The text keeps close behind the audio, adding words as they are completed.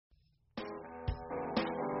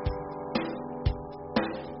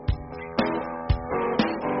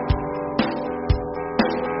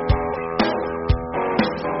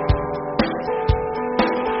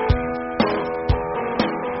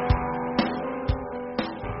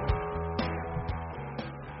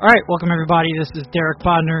All right, welcome everybody. This is Derek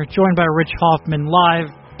Bodner, joined by Rich Hoffman, live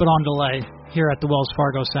but on delay here at the Wells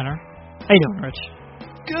Fargo Center. How you doing, Rich?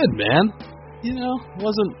 Good, man. You know,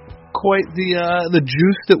 wasn't quite the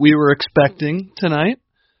juice that we were expecting tonight.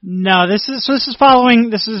 No, this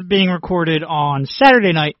is being recorded on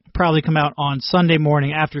Saturday night. Probably come out on Sunday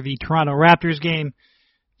morning after the Toronto Raptors game.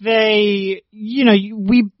 We,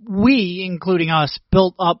 including us,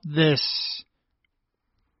 built up this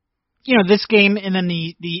game and then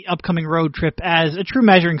the upcoming road trip as a true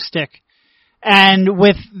measuring stick. And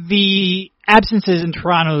with the absences in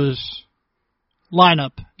Toronto's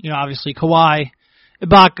lineup, obviously Kawhi,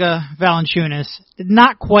 Ibaka, Valanciunas, did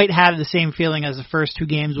not quite have the same feeling as the first two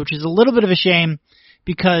games, which is a little bit of a shame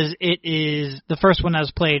because it is the first one that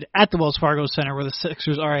was played at the Wells Fargo Center where the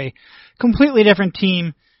Sixers are a completely different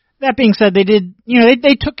team. That being said, they did,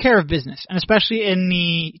 they took care of business, and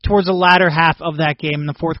especially towards the latter half of that game, in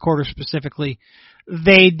the fourth quarter specifically,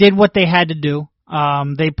 they did what they had to do.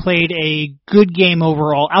 They played a good game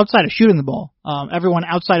overall, outside of shooting the ball. Everyone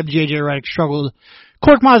outside of J.J. Redick struggled.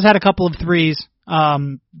 Korkmaz had a couple of threes,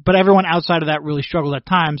 but everyone outside of that really struggled at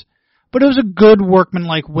times. But it was a good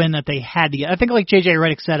workmanlike win that they had to get. I think like J.J.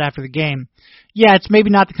 Redick said after the game, yeah, it's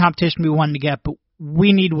maybe not the competition we wanted to get, but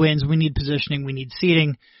we need wins, we need positioning, we need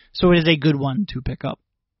seeding. So it is a good one to pick up.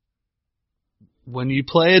 When you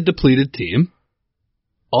play a depleted team,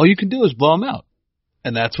 all you can do is blow them out.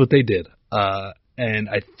 And that's what they did. And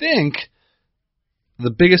I think the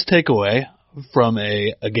biggest takeaway from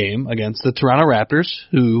a game against the Toronto Raptors,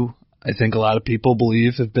 who I think a lot of people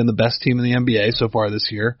believe have been the best team in the NBA so far this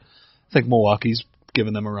year, I think Milwaukee's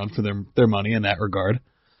given them a run for their money in that regard,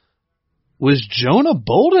 was Jonah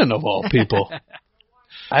Bolden, of all people.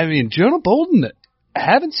 I mean, Jonah Bolden, I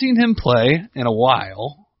haven't seen him play in a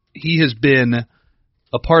while. He has been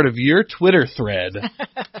a part of your Twitter thread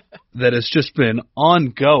that has just been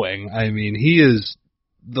ongoing. I mean, he is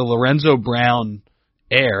the Lorenzo Brown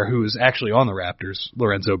heir, who is actually on the Raptors,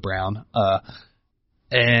 Lorenzo Brown.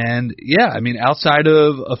 And, yeah, I mean, outside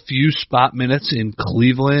of a few spot minutes in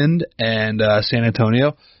Cleveland and San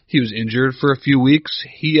Antonio, he was injured for a few weeks.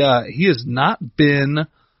 He has not been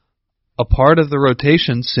a part of the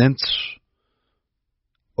rotation since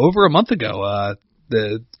over a month ago,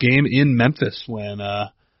 the game in Memphis when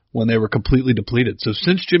they were completely depleted. So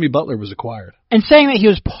since Jimmy Butler was acquired. And saying that he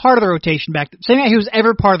was part of the rotation saying that he was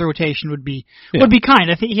ever part of the rotation would be kind.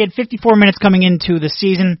 I think he had 54 minutes coming into the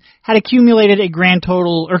season, had accumulated a grand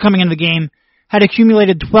total, or coming into the game, had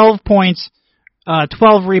accumulated 12 points,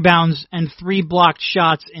 12 rebounds, and 3 blocked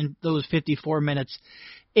shots in those 54 minutes.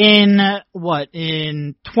 In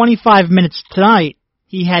 25 minutes tonight,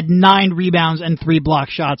 he had 9 rebounds and 3 block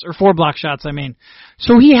shots, or 4 block shots, I mean.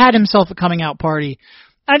 So he had himself a coming out party.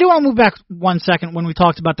 I do want to move back 1 second when we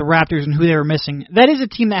talked about the Raptors and who they were missing. That is a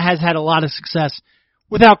team that has had a lot of success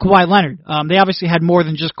without Kawhi Leonard. They obviously had more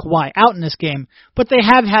than just Kawhi out in this game, but they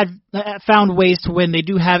have found ways to win. They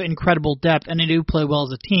do have incredible depth, and they do play well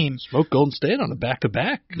as a team. Smoked Golden State on a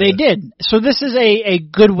back-to-back. They did. So this is a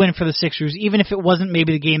good win for the Sixers, even if it wasn't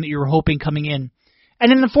maybe the game that you were hoping coming in.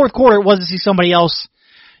 And in the fourth quarter, it was to see somebody else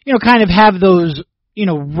kind of have those,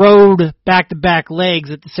 road back-to-back legs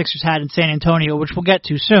that the Sixers had in San Antonio, which we'll get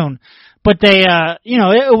to soon. But they,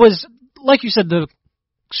 it was, like you said, the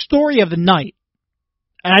story of the night.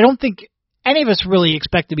 And I don't think any of us really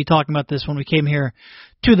expect to be talking about this when we came here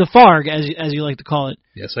to the Farg, as you like to call it.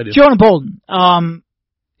 Yes, I do. Jonah Bolden. I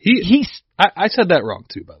said that wrong,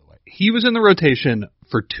 too, by the way. He was in the rotation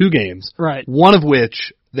for 2 games. Right. One of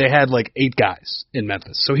which they had like 8 guys in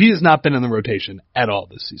Memphis. So he has not been in the rotation at all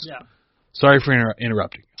this season. Yeah. Sorry for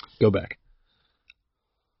interrupting. Go back.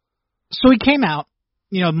 So he came out,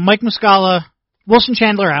 Mike Muscala, Wilson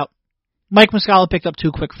Chandler out. Mike Muscala picked up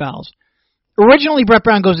 2 quick fouls. Originally, Brett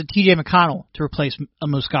Brown goes to T.J. McConnell to replace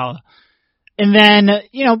Muscala. And then,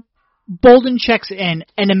 Bolden checks in,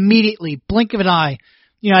 and immediately, blink of an eye,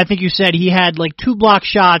 I think you said he had like 2 block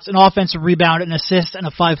shots, an offensive rebound, an assist, and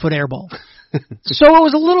a 5-foot air ball. So it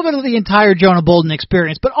was a little bit of the entire Jonah Bolden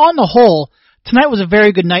experience. But on the whole, tonight was a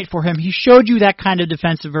very good night for him. He showed you that kind of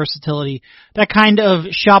defensive versatility, that kind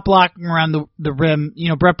of shot blocking around the rim.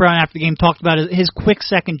 Brett Brown after the game talked about his quick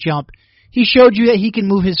second jump. He showed you that he can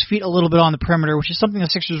move his feet a little bit on the perimeter, which is something the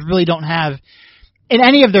Sixers really don't have in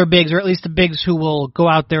any of their bigs, or at least the bigs who will go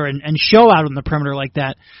out there and show out on the perimeter like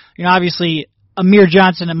that. Obviously, Amir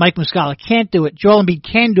Johnson and Mike Muscala can't do it. Joel Embiid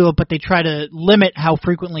can do it, but they try to limit how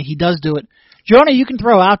frequently he does do it. Jonah, you can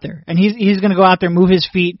throw out there, and he's going to go out there, move his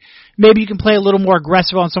feet. Maybe you can play a little more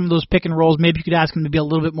aggressive on some of those pick and rolls. Maybe you could ask him to be a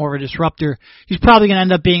little bit more of a disruptor. He's probably going to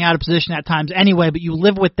end up being out of position at times anyway, but you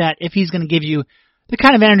live with that if he's going to give you the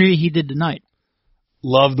kind of energy he did tonight.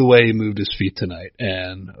 love the way he moved his feet tonight.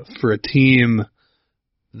 And for a team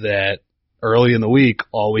that early in the week,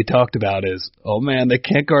 all we talked about is, oh man, they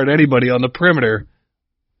can't guard anybody on the perimeter.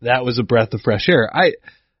 That was a breath of fresh air.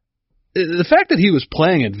 The fact that he was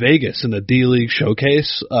playing at Vegas in the D-League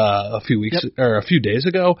Showcase a few days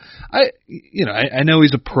ago, I know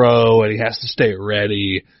he's a pro and he has to stay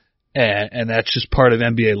ready, and that's just part of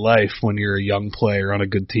NBA life when you're a young player on a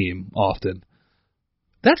good team often.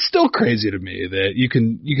 That's still crazy to me that you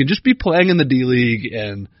can just be playing in the D-League,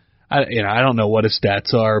 and I don't know what his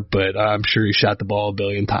stats are, but I'm sure he shot the ball a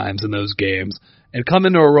billion times in those games, and come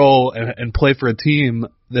into a role and play for a team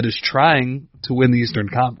that is trying to win the Eastern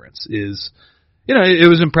Conference is, it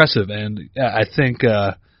was impressive. And I think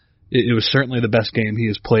it was certainly the best game he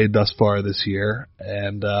has played thus far this year.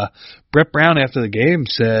 And Brett Brown, after the game,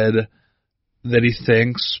 said that he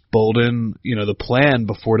thinks Bolden, the plan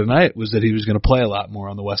before tonight was that he was going to play a lot more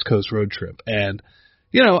on the West Coast road trip. And,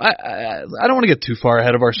 I don't want to get too far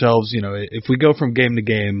ahead of ourselves. If we go from game to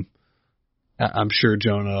game, I'm sure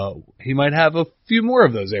Jonah, he might have a few more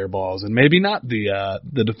of those air balls and maybe not the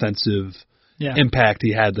defensive impact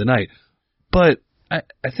he had tonight. But I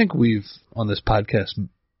think we've, on this podcast,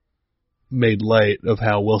 made light of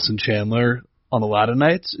how Wilson Chandler on a lot of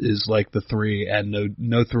nights is like the 3 and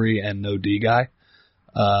no 3 and no D guy.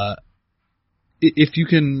 If you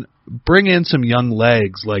can bring in some young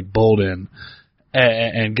legs like Bolden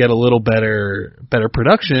and get a little better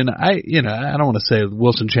production, I don't want to say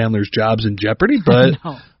Wilson Chandler's job's in jeopardy, but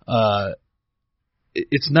no.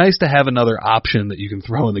 It's nice to have another option that you can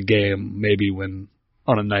throw in the game, maybe on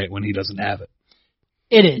a night when he doesn't have it.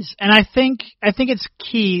 It is, and I think it's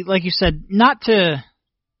key, like you said, not to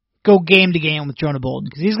go game to game with Jonah Bolden,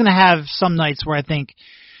 because he's going to have some nights where I think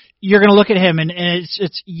you're going to look at him and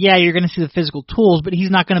it's you're going to see the physical tools, but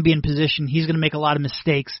he's not going to be in position. He's going to make a lot of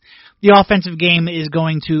mistakes. The offensive game is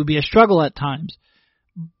going to be a struggle at times.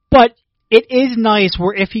 But it is nice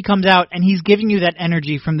where if he comes out and he's giving you that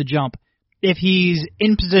energy from the jump, if he's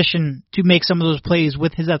in position to make some of those plays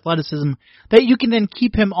with his athleticism, that you can then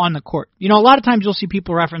keep him on the court. A lot of times you'll see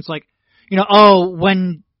people reference like,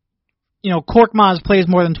 when, Korkmaz plays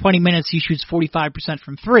more than 20 minutes, he shoots 45%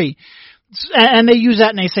 from 3. And they use that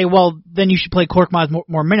and they say, well, then you should play Korkmaz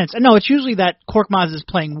more minutes. And no, it's usually that Korkmaz is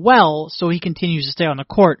playing well, so he continues to stay on the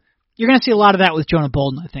court. You're going to see a lot of that with Jonah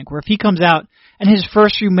Bolden, I think, where if he comes out and his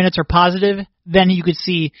first few minutes are positive, then you could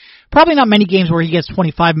see probably not many games where he gets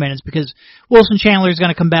 25 minutes because Wilson Chandler is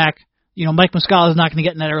going to come back. Mike Muscala is not going to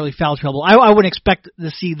get in that early foul trouble. I wouldn't expect to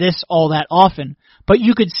see this all that often, but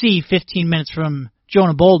you could see 15 minutes from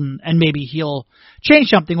Jonah Bolden, and maybe he'll change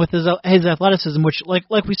something with his athleticism, which, like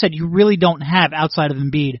we said, you really don't have outside of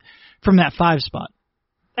Embiid from that 5 spot.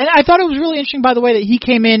 And I thought it was really interesting, by the way, that he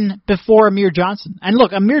came in before Amir Johnson. And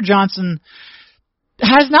look, Amir Johnson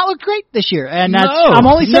has not looked great this year, and I'm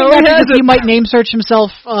only saying that because he might name search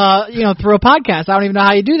himself, through a podcast. I don't even know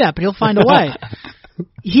how you do that, but he'll find a way.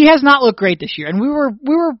 He has not looked great this year, and we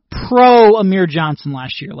were pro Amir Johnson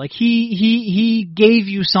last year. Like he gave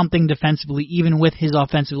you something defensively, even with his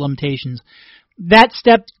offensive limitations. That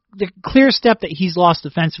step, the clear step that he's lost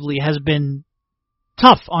defensively, has been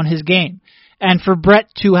tough on his game. And for Brett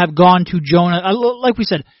to have gone to Jonah, like we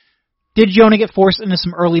said, did Jonah get forced into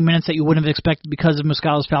some early minutes that you wouldn't have expected because of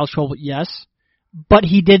Muscala's foul trouble? Yes, but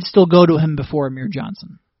he did still go to him before Amir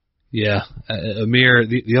Johnson. Yeah, Amir.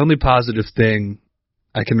 The only positive thing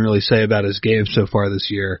I can really say about his game so far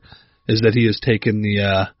this year is that he has taken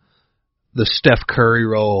the Steph Curry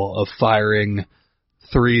role of firing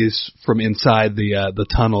threes from inside the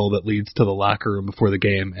tunnel that leads to the locker room before the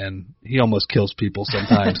game, and he almost kills people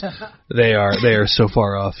sometimes. They are so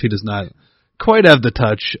far off. He does not quite have the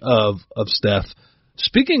touch of Steph.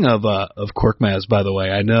 Speaking of Korkmaz, by the way,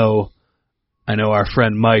 I know our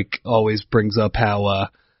friend Mike always brings up how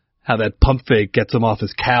that pump fake gets him off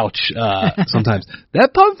his couch sometimes.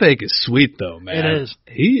 That pump fake is sweet, though, man. It is.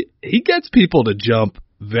 He gets people to jump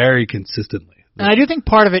very consistently. And I do think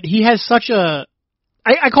part of it, he has such a...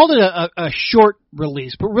 I called it a short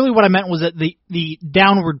release, but really what I meant was that the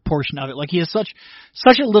downward portion of it. Like, he has such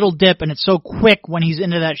a little dip, and it's so quick when he's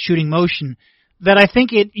into that shooting motion that I think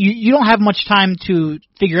you don't have much time to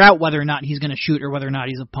figure out whether or not he's going to shoot or whether or not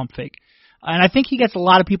he's a pump fake. And I think he gets a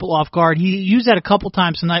lot of people off guard. He used that a couple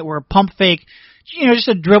times tonight where a pump fake, just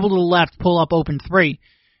a dribble to the left, pull up open 3.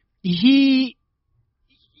 I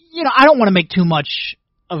don't want to make too much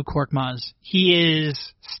of Korkmaz. He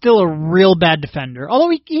is still a real bad defender.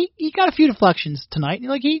 Although he got a few deflections tonight.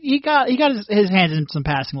 Like he got his hands in some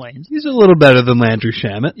passing lanes. He's a little better than Landry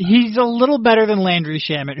Shamet. He's a little better than Landry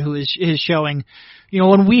Shamet, who is showing.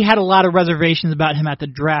 When we had a lot of reservations about him at the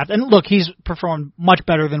draft, and look, he's performed much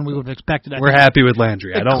better than we would have expected. We're happy with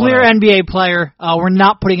Landry. A clear NBA player. We're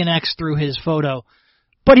not putting an X through his photo.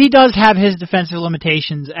 But he does have his defensive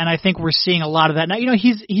limitations, and I think we're seeing a lot of that. Now,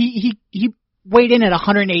 he weighed in at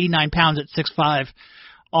 189 pounds at 6'5"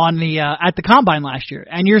 on the at the combine last year,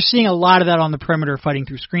 and you're seeing a lot of that on the perimeter fighting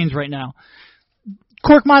through screens right now.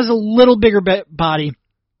 Korkmaz is a little bigger body.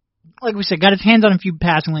 Like we said, got his hands on a few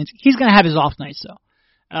passing lanes. He's going to have his off nights, though.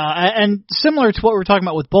 And similar to what we were talking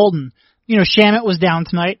about with Bolden, Shamet was down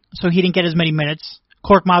tonight, so he didn't get as many minutes.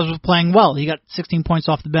 Korkmaz was playing well. He got 16 points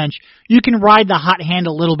off the bench. You can ride the hot hand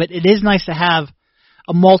a little bit. It is nice to have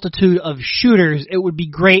a multitude of shooters. It would be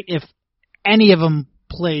great if any of them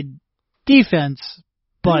played defense,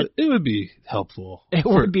 but it would be helpful. It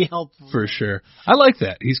would be helpful for sure. I like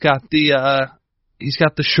that. He's got the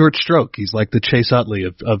short stroke. He's like the Chase Utley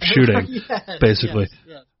of shooting, yes, basically.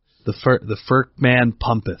 Yes. The Ferk man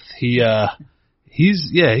pumpeth. He has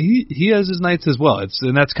his nights as well.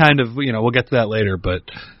 And that's kind of, we'll get to that later, but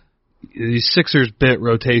these Sixers bit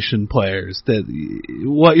rotation players, that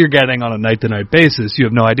what you're getting on a night to night basis, you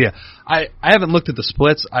have no idea. I haven't looked at the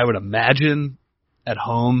splits. I would imagine at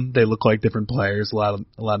home they look like different players. A lot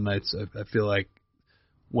of nights I feel like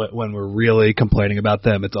when we're really complaining about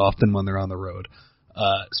them, it's often when they're on the road.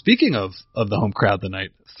 Speaking of the home crowd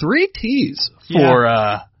tonight, 3 T's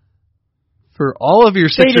for all of your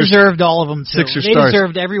Sixers. They deserved all of them, too. Sixers they stars.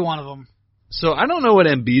 Deserved every one of them. So I don't know what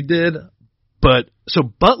Embiid did, but so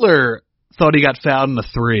Butler thought he got fouled in the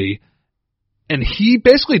 3, and he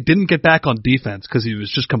basically didn't get back on defense because he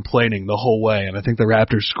was just complaining the whole way, and I think the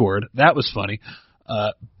Raptors scored. That was funny.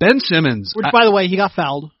 Ben Simmons. Which, by the way, he got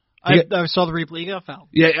fouled. I saw the replay. He got fouled.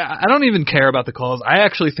 Yeah, I don't even care about the calls. I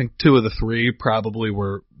actually think 2 of the 3 probably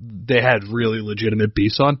they had really legitimate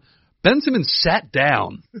beefs on. Ben Simmons sat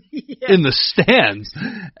down in the stands.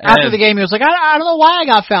 After the game, he was like, I don't know why I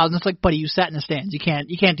got fouled. And it's like, buddy, you sat in the stands. You can't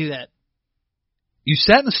do that. You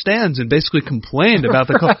sat in the stands and basically complained about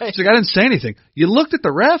the call. Right. It's like, I didn't say anything. You looked at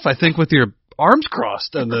the ref, I think, with your arms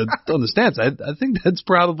crossed on the stands. I think that's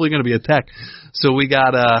probably going to be a tech. So we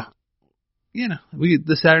got the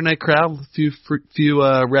Saturday night crowd, a few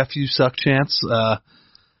ref you suck chants.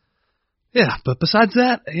 Yeah, but besides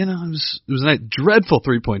that, it was a night dreadful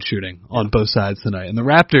 3-point shooting on both sides tonight, and the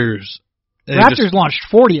Raptors launched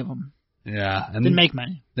 40 of them. Yeah, and didn't make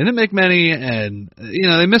many. They didn't make many, and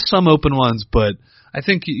they missed some open ones, but I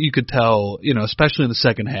think you could tell, especially in the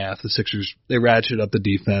second half, the Sixers they ratcheted up the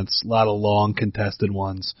defense, a lot of long contested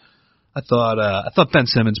ones. I thought Ben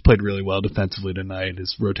Simmons played really well defensively tonight.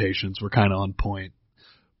 His rotations were kind of on point.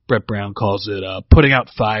 Brett Brown calls it putting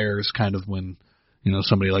out fires, kind of when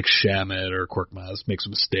somebody like Shamet or Korkmaz makes a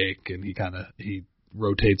mistake and he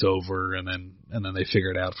rotates over and then they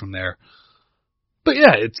figure it out from there. But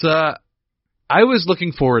yeah, it's I was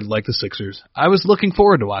looking forward, like the Sixers, I was looking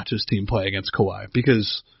forward to watch this team play against Kawhi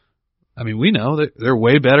because, we know that they're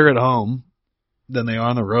way better at home than they are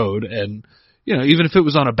on the road. And, even if it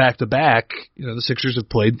was on a back-to-back, the Sixers have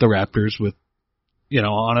played the Raptors with,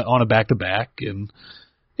 on a back-to-back. And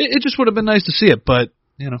it just would have been nice to see it. But,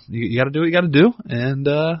 you got to do what you got to do. And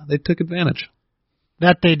they took advantage.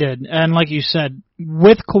 That they did. And like you said,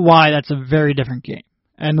 with Kawhi, that's a very different game.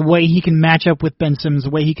 And the way he can match up with Ben Simmons,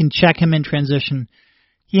 the way he can check him in transition,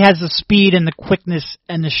 he has the speed and the quickness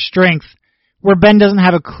and the strength where Ben doesn't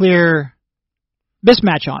have a clear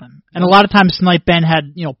mismatch on him. And a lot of times tonight Ben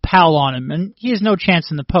had, Powell on him, and he has no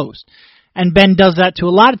chance in the post. And Ben does that to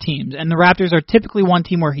a lot of teams, and the Raptors are typically one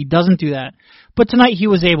team where he doesn't do that. But tonight he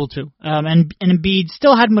was able to. And Embiid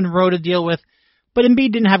still had Monroe to deal with, but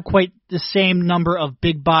Embiid didn't have quite the same number of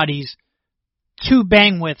big bodies to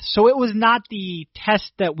bang with, so it was not the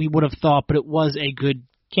test that we would have thought, but it was a good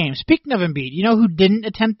game. Speaking of Embiid, you know who didn't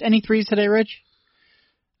attempt any threes today, Rich?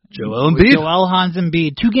 Joel Embiid. Joel Hans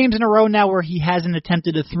Embiid. 2 games in a row now where he hasn't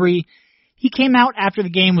attempted a 3. He came out after the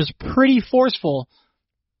game, was pretty forceful.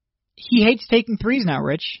 He hates taking threes now,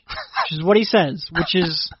 Rich, which is what he says, which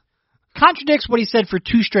is contradicts what he said for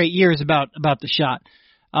 2 straight years about the shot.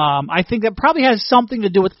 I think that probably has something to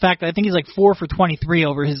do with the fact that I think he's like 4 for 23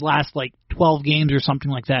 over his last 12 games or something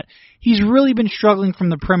like that. He's really been struggling from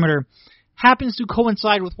the perimeter. Happens to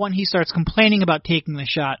coincide with when he starts complaining about taking the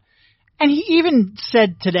shot. And he even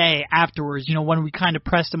said today afterwards, when we kind of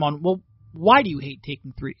pressed him on, well, why do you hate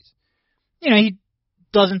taking threes? He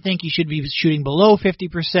doesn't think he should be shooting below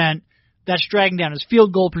 50%. That's dragging down his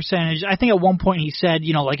field goal percentage. I think at one point he said,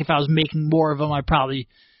 like if I was making more of them, I probably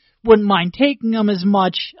wouldn't mind taking them as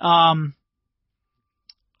much. How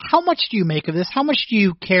much do you make of this? How much do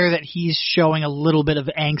you care that he's showing a little bit of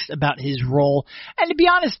angst about his role? And to be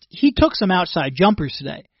honest, he took some outside jumpers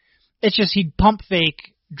today. It's just he'd pump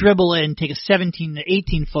fake, dribble in, take a 17 to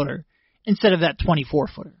 18 footer instead of that 24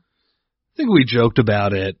 footer. I think we joked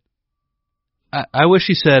about it. I wish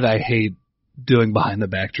he said I hate doing behind the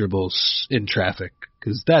back dribbles in traffic,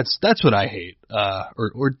 because that's what I hate,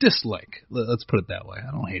 or dislike. Let's put it that way.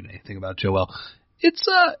 I don't hate anything about Joel. It's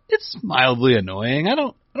mildly annoying. I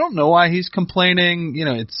don't know why he's complaining.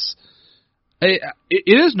 It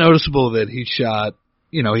is noticeable that he shot.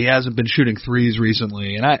 He hasn't been shooting threes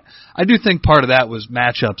recently, and I do think part of that was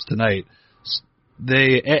matchups tonight.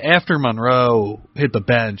 After Monroe hit the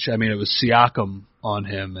bench, it was Siakam on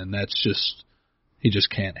him, and he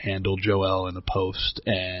just can't handle Joel in the post.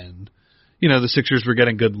 And, the Sixers were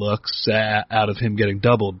getting good looks out of him getting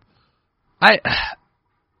doubled. I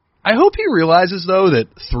hope he realizes, though, that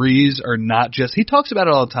threes are not just, he talks about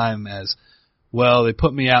it all the time as, well, they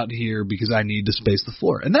put me out here because I need to space the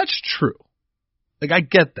floor. And that's true. I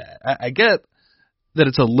get that. I get that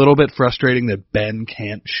it's a little bit frustrating that Ben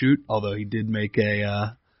can't shoot, although he did make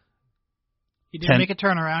a He did make a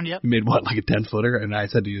turnaround, yep. He made what, like a 10-footer? And I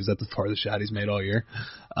said to you, is that the farthest shot he's made all year?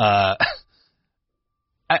 I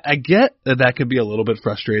get that could be a little bit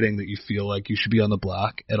frustrating, that you feel like you should be on the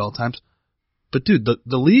block at all times. But, dude, the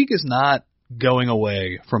league is not going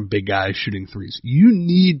away from big guys shooting threes. You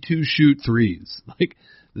need to shoot threes.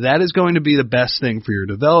 That is going to be the best thing for your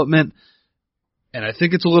development. And I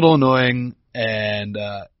think it's a little annoying. And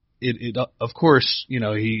it of course,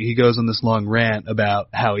 he goes on this long rant about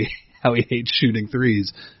how he hates shooting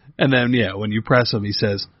threes. And then, when you press him, he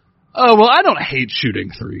says, oh, well, I don't hate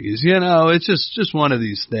shooting threes. It's just one of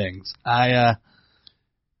these things. I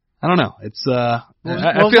don't know. It's, what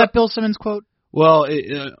was that Bill Simmons quote? Well,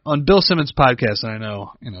 on Bill Simmons' podcast, and I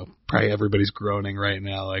know, probably everybody's groaning right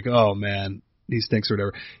now, like, oh man, he stinks or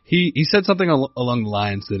whatever. He said something along the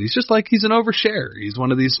lines that he's an overshare. He's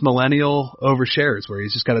one of these millennial overshares where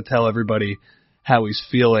he's just got to tell everybody how he's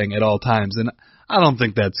feeling at all times. And I don't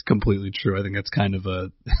think that's completely true. I think that's kind of a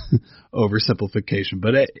oversimplification,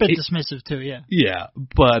 but a bit dismissive too, yeah. Yeah,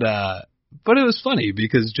 but it was funny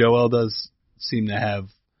because Joel does seem to have,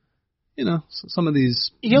 some of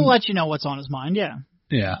these. He'll let you know what's on his mind, yeah.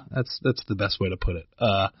 Yeah, that's the best way to put it.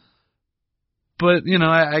 But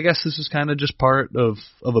I guess this is kind of just part of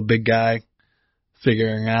a big guy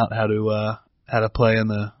figuring out how to play in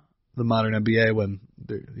the modern NBA when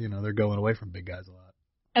they're going away from big guys a lot.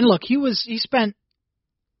 And look, he spent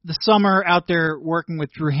the summer out there working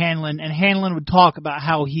with Drew Hanlon, and Hanlon would talk about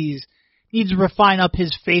how he needs to refine up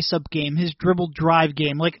his face-up game, his dribble drive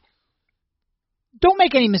game. Don't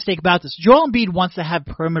make any mistake about this. Joel Embiid wants to have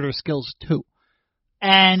perimeter skills too.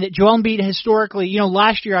 And Joel Embiid historically,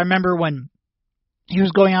 last year I remember when he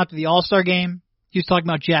was going out to the All-Star game, he was talking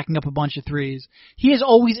about jacking up a bunch of threes. He has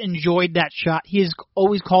always enjoyed that shot. He has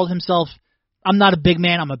always called himself, I'm not a big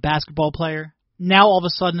man, I'm a basketball player. Now all of a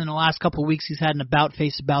sudden in the last couple of weeks he's had an about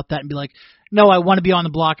face about that and be like, no, I want to be on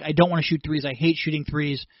the block. I don't want to shoot threes. I hate shooting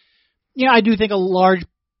threes. I do think a large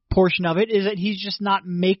portion of it is that he's just not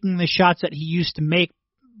making the shots that he used to make.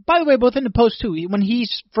 By the way, both in the post too. When he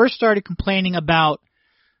first started complaining about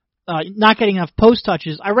not getting enough post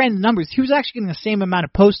touches, I ran the numbers. He was actually getting the same amount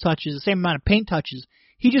of post touches, the same amount of paint touches.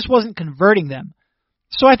 He just wasn't converting them.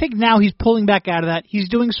 So I think now he's pulling back out of that. He's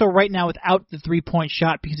doing so right now without the three-point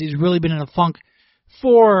shot because he's really been in a funk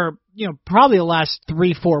for, probably the last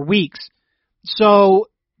 3-4 weeks. So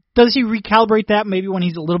does he recalibrate that maybe when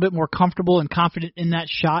he's a little bit more comfortable and confident in that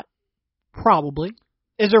shot? Probably.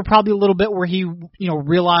 Is there probably a little bit where he,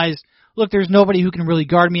 realized, look, there's nobody who can really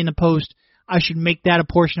guard me in the post. I should make that a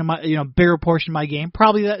portion of my, bigger portion of my game.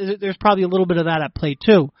 There's probably a little bit of that at play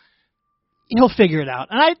too. He'll figure it out.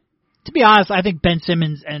 And to be honest, I think Ben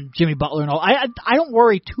Simmons and Jimmy Butler and all, I don't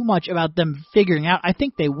worry too much about them figuring out. I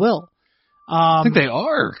think they will. I think they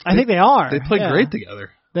are. I think they are. They play great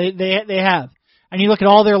together. They have. And you look at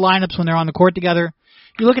all their lineups when they're on the court together.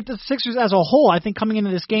 You look at the Sixers as a whole, I think coming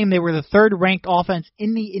into this game, they were the third-ranked offense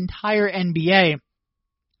in the entire NBA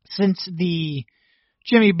since the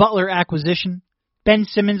Jimmy Butler acquisition. Ben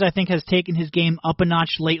Simmons, I think, has taken his game up a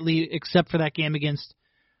notch lately, except for that game against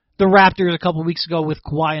the Raptors a couple of weeks ago with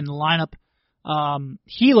Kawhi in the lineup.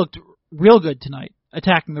 He looked real good tonight,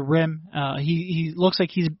 attacking the rim. He looks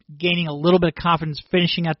like he's gaining a little bit of confidence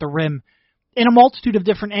finishing at the rim in a multitude of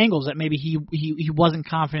different angles that maybe he wasn't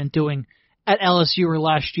confident doing at LSU or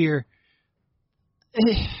last year.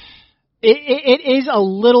 It is a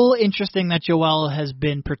little interesting that Joel has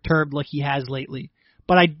been perturbed like he has lately,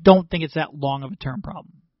 but I don't think it's that long of a term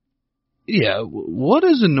problem. Yeah, what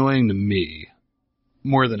is annoying to me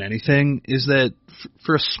more than anything is that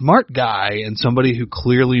for a smart guy and somebody who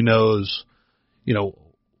clearly knows,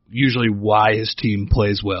 usually why his team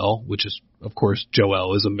plays well, which is, of course,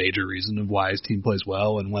 Joel is a major reason of why his team plays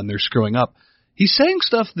well and when they're screwing up, he's saying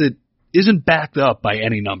stuff that isn't backed up by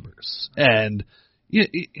any numbers. And,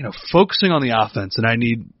 focusing on the offense, and I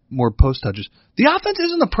need more post touches. The offense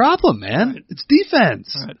isn't the problem, man. Right. It's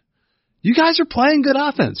defense. Right. You guys are playing good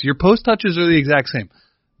offense. Your post touches are the exact same.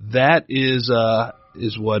 That is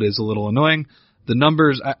what is a little annoying. The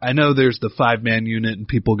numbers, I know there's the 5-man unit and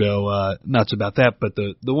people go nuts about that, but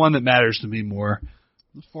the one that matters to me more,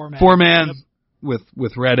 the 4-man, 4-man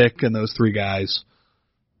with Redick and those 3 guys,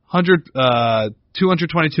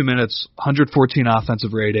 222 minutes, 114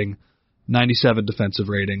 offensive rating, 97 defensive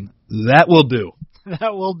rating. That will do.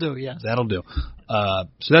 That will do, yes. That'll do. So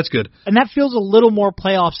that's good. And that feels a little more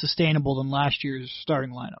playoff sustainable than last year's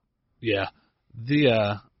starting lineup. Yeah.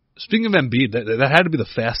 Speaking of Embiid, that had to be the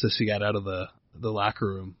fastest he got out of the locker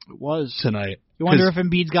room. It was tonight. You wonder if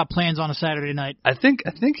Embiid's got plans on a Saturday night. I think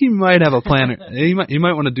he might have a plan. he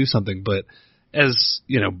might want to do something, but as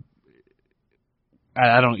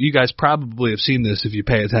I don't. You guys probably have seen this if you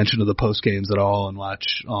pay attention to the post games at all and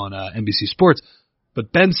watch on NBC Sports.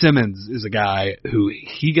 But Ben Simmons is a guy who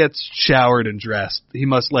he gets showered and dressed.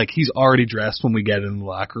 He's already dressed when we get in the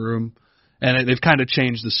locker room. And they've kind of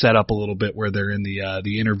changed the setup a little bit where they're in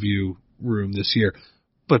the interview room this year.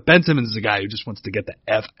 But Ben Simmons is a guy who just wants to get the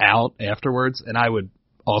F out afterwards, and I would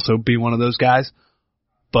also be one of those guys.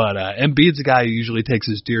 But Embiid's a guy who usually takes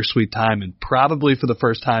his dear sweet time, and probably for the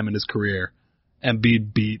first time in his career,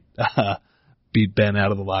 Embiid beat Ben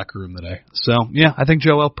out of the locker room today. So, yeah, I think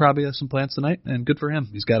Joel probably has some plans tonight, and good for him.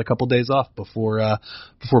 He's got a couple days off before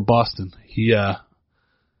Boston.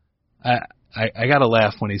 I got to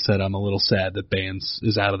laugh when he said, I'm a little sad that Baines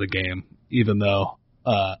is out of the game, even though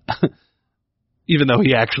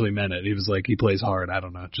he actually meant it. He was like, he plays hard. I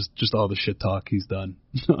don't know. Just all the shit talk he's done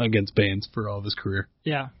against Baines for all of his career.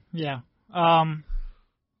 Yeah.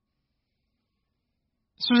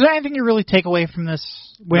 So is there anything you really take away from this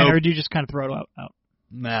win, or do you just kind of throw it out?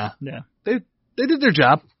 Nah. Yeah. They did their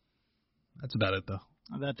job. That's about it, though.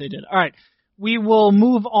 That they did. All right. We will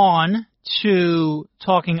move on to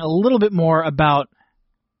talking a little bit more about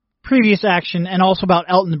previous action and also about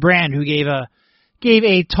Elton Brand, who gave a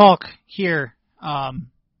talk here,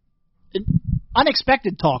 an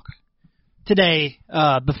unexpected talk today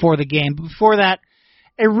before the game. But before that,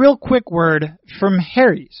 a real quick word from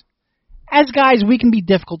Harry's. As guys, we can be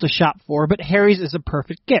difficult to shop for, but Harry's is a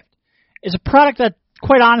perfect gift. It's a product that,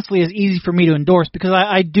 quite honestly, is easy for me to endorse because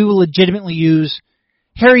I do legitimately use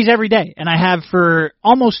Harry's every day, and I have for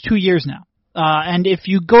almost 2 years now. And if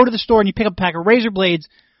you go to the store and you pick up a pack of razor blades,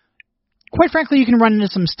 quite frankly, you can run into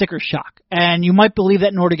some sticker shock. And you might believe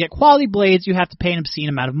that in order to get quality blades, you have to pay an obscene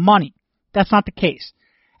amount of money. That's not the case.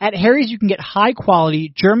 At Harry's, you can get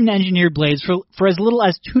high-quality, German-engineered blades for as little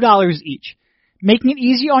as $2 each, making it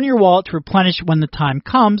easy on your wallet to replenish when the time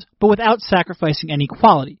comes, but without sacrificing any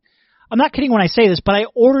quality. I'm not kidding when I say this, but I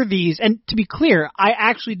order these, and to be clear, I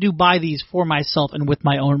actually do buy these for myself and with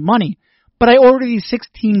my own money, but I order these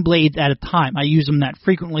 16 blades at a time. I use them that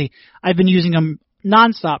frequently. I've been using them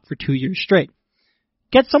nonstop for 2 years straight.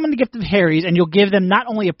 Get someone the gift of Harry's, and you'll give them not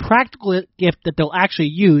only a practical gift that they'll actually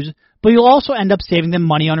use, but you'll also end up saving them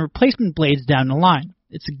money on replacement blades down the line.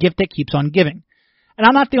 It's a gift that keeps on giving. And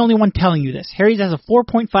I'm not the only one telling you this. Harry's has a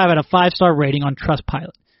 4.5 out of 5-star rating on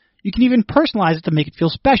Trustpilot. You can even personalize it to make it feel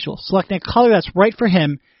special, selecting a color that's right for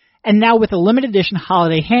him, and now with the limited edition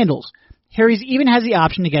holiday handles, Harry's even has the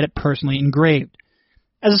option to get it personally engraved.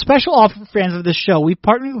 As a special offer for fans of this show, we've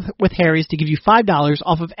partnered with Harry's to give you $5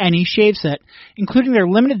 off of any shave set, including their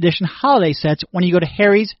limited edition holiday sets when you go to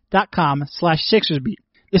harrys.com/SixersBeat.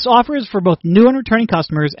 This offer is for both new and returning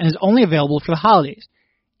customers and is only available for the holidays.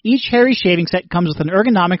 Each Harry's shaving set comes with an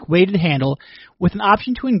ergonomic weighted handle with an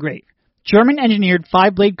option to engrave, German-engineered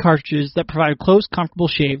 5-blade cartridges that provide a close, comfortable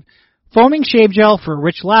shave, foaming shave gel for a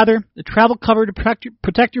rich lather, the travel cover to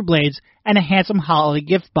protect your blades, and a handsome holiday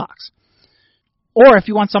gift box. Or if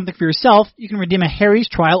you want something for yourself, you can redeem a Harry's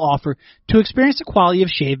trial offer to experience the quality of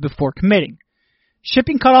shave before committing.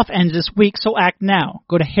 Shipping cutoff ends this week, so act now.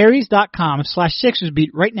 Go to harrys.com/SixersBeat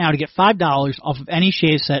right now to get $5 off of any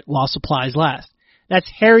shave set while supplies last. That's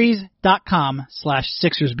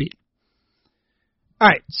harrys.com/SixersBeat. All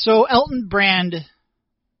right, so Elton Brand,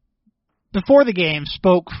 before the game,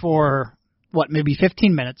 spoke for, maybe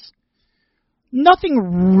 15 minutes.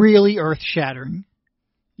 Nothing really earth-shattering.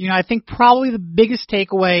 I think probably the biggest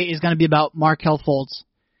takeaway is going to be about Markelle Fultz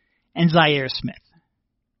and Zaire Smith.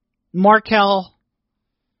 Markelle,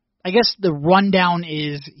 I guess the rundown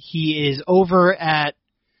is he is over at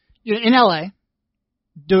in LA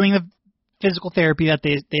doing the physical therapy that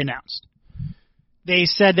they announced. They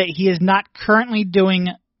said that he is not currently doing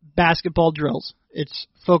basketball drills. It's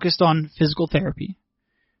focused on physical therapy.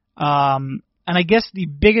 And I guess the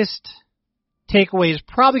biggest takeaway is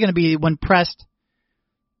probably going to be when pressed,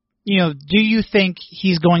 do you think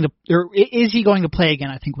he's going to, or is he going to play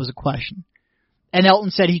again, I think was a question. And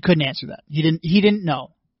Elton said he couldn't answer that. He didn't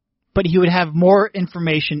know. But he would have more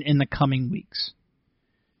information in the coming weeks.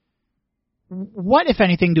 What, if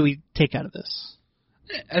anything, do we take out of this?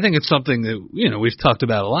 I think it's something that, we've talked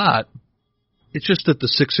about a lot. It's just that the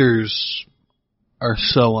Sixers are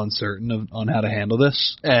so uncertain on how to handle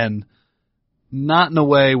this, and not in a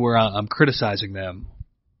way where I'm criticizing them.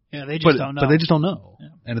 Yeah, they just don't know. But they just don't know. Yeah.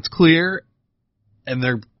 And it's clear, and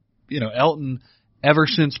they're, Elton, ever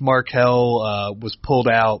since Markelle was pulled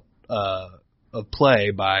out of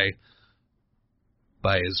play by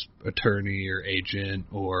his attorney or agent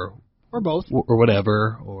or both or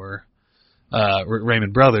whatever, or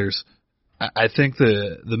Raymond Brothers, I think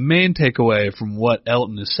the main takeaway from what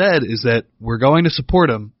Elton has said is that we're going to support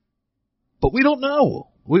him, but we don't know.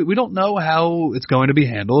 We don't know how it's going to be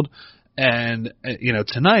handled. And,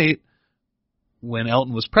 tonight, when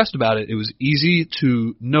Elton was pressed about it, it was easy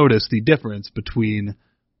to notice the difference between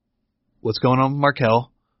what's going on with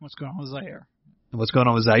Markelle, what's going on with Zaire, and what's going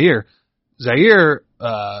on with Zaire. Zaire,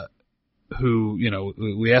 who,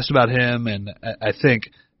 we asked about him, and I think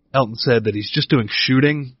Elton said that he's just doing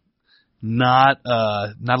shooting, not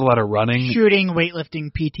a lot of running. Shooting,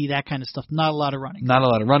 weightlifting, PT, that kind of stuff. Not a lot of running. Not a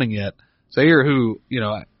lot of running yet. Zaire, who,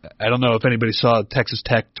 I don't know if anybody saw Texas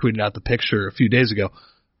Tech tweeted out the picture a few days ago,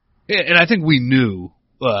 and I think we knew,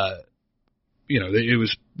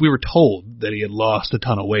 we were told that he had lost a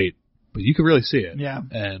ton of weight, but you could really see it. Yeah.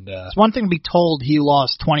 And it's one thing to be told he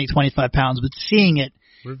lost 20, 25 pounds, but seeing it,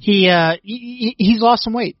 he's lost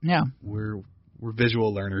some weight. Yeah. We're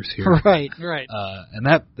visual learners here. Right. And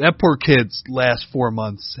that poor kid's last 4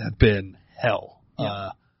 months have been hell.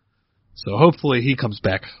 Yeah. So hopefully he comes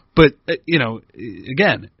back. But,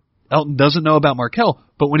 again, Elton doesn't know about Markelle,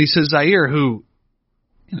 but when he says Zaire, who,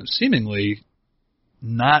 seemingly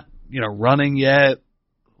not, running yet,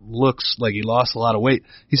 looks like he lost a lot of weight,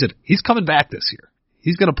 he said he's coming back this year.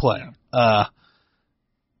 He's going to play. I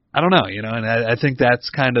don't know, and I think that's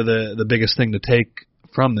kind of the biggest thing to take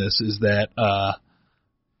from this is that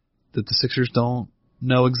the Sixers don't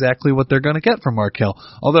know exactly what they're going to get from Markelle.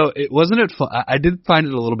 Although I did find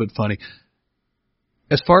it a little bit funny.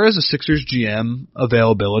 As far as the Sixers GM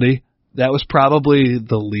availability, that was probably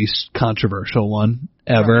the least controversial one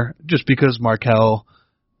ever, just because Markelle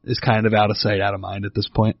is kind of out of sight, out of mind at this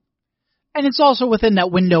point. And it's also within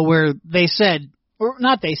that window where they said, or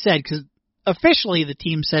not they said, because officially the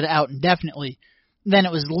team said out indefinitely, then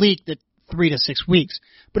it was leaked that 3 to 6 weeks.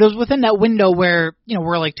 But it was within that window where,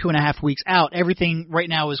 we're like 2.5 weeks out. Everything right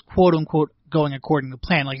now is quote unquote going according to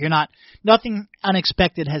plan. Like nothing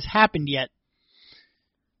unexpected has happened yet.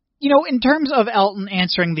 In terms of Elton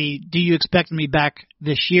answering the "do you expect me back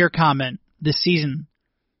this year" comment this season,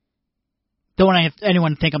 don't want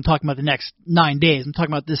anyone to think I'm talking about the next 9 days. I'm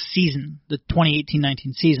talking about this season, the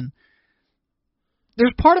 2018-19 season.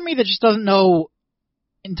 There's part of me that just doesn't know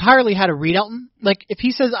entirely how to read Elton. Like, if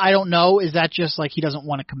he says, I don't know, is that just like he doesn't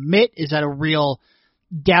want to commit? Is that a real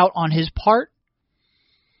doubt on his part?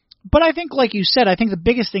 But I think, like you said, I think the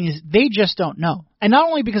biggest thing is they just don't know. And not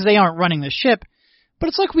only because they aren't running the ship, but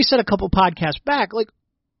it's like we said a couple podcasts back. Like,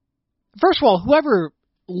 first of all, whoever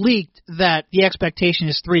leaked that the expectation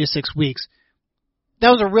is 3 to 6 weeks, that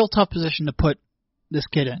was a real tough position to put this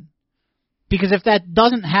kid in. Because if that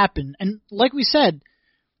doesn't happen, and like we said,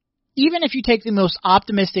 even if you take the most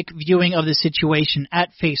optimistic viewing of the situation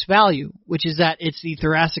at face value, which is that it's the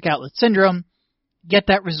thoracic outlet syndrome, get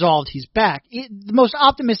that resolved, he's back. The most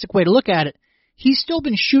optimistic way to look at it, he's still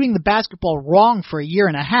been shooting the basketball wrong for 1.5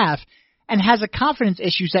 years and has a confidence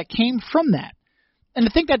issues that came from that. And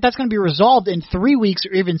to think that that's going to be resolved in 3 weeks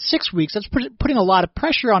or even 6 weeks, that's putting a lot of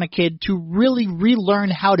pressure on a kid to really relearn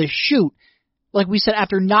how to shoot, like we said,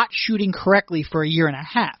 after not shooting correctly for 1.5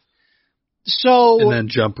 years. So, and then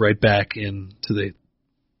jump right back into the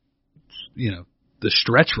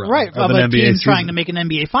stretch run right, of an NBA team season. trying to make an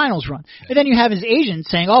NBA Finals run. Yeah. And then you have his agent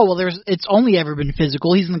saying, "Oh, well, it's only ever been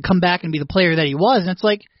physical. He's going to come back and be the player that he was." And it's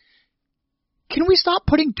like, can we stop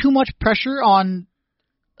putting too much pressure on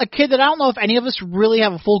a kid that I don't know if any of us really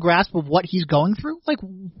have a full grasp of what he's going through? Like,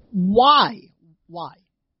 why?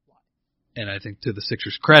 And I think to the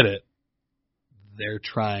Sixers' credit, they're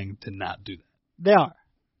trying to not do that. They are.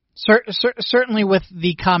 Certainly with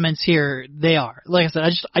the comments here, they are. Like I said,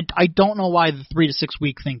 I don't know why the 3 to 6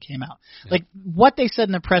 week thing came out. Yeah. Like, what they said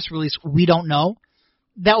in the press release, we don't know.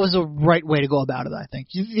 That was the right way to go about it, I think.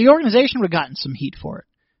 The organization would have gotten some heat for it.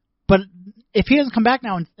 But if he doesn't come back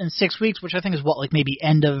now in 6 weeks, which I think is like maybe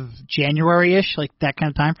end of January-ish, like that kind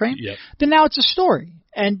of time frame, then now it's a story.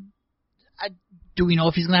 And do we know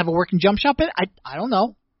if he's going to have a working jump shot? I don't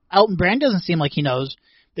know. Elton Brand doesn't seem like he knows.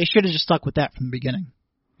 They should have just stuck with that from the beginning.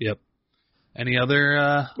 Yep. Any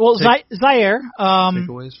other Zaire.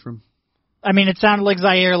 Takeaways from? I mean, it sounded like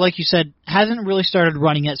Zaire, like you said, hasn't really started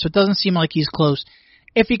running yet, so it doesn't seem like he's close.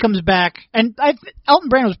 If he comes back, and Elton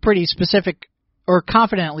Brand was pretty specific, or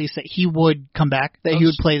confident at least, that he would come back, that he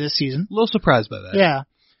would play this season. A little surprised by that. Yeah.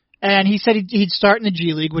 And he said he'd start in the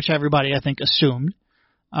G League, which everybody, I think, assumed.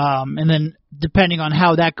 And then, depending on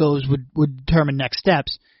how that goes, would determine next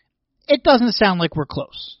steps. It doesn't sound like we're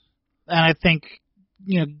close. And I think,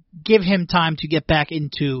 give him time to get back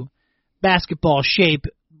into basketball shape,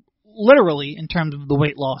 literally, in terms of the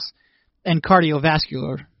weight loss and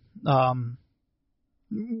cardiovascular.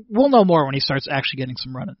 We'll know more when he starts actually getting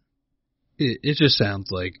some running. It just sounds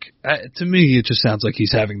like, to me, it just sounds like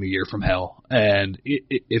he's having the year from hell. And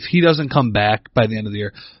if he doesn't come back by the end of the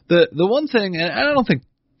year, the one thing, and I don't think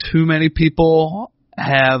too many people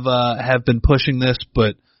have been pushing this,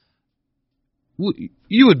 but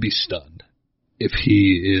you would be stunned if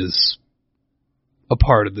he is a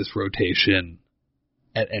part of this rotation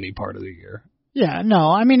at any part of the year. Yeah, no,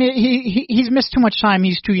 I mean, he's missed too much time.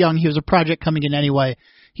 He's too young. He was a project coming in anyway.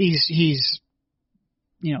 He's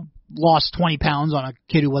lost 20 pounds on a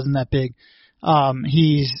kid who wasn't that big.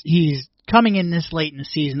 He's coming in this late in the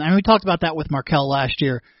season. I mean, we talked about that with Markelle last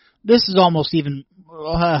year. This is almost even,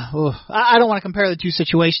 I don't want to compare the two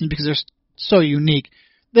situations because they're so unique.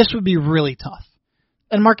 This would be really tough.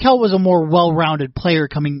 And Markelle was a more well-rounded player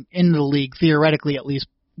coming into the league, theoretically at least,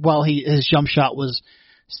 while his jump shot was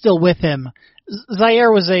still with him.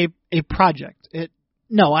 Zaire was a project. I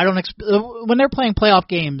don't when they're playing playoff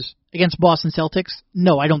games against Boston Celtics,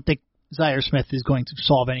 no, I don't think Zaire Smith is going to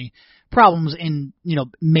solve any problems in,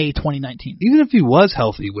 May 2019. Even if he was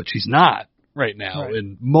healthy, which he's not right now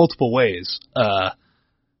in multiple ways, and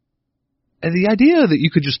the idea that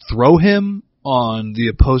you could just throw him on the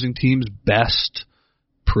opposing team's best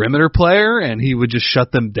perimeter player and he would just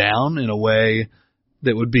shut them down in a way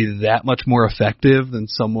that would be that much more effective than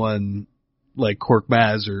someone like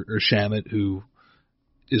Korkmaz or Shamet, who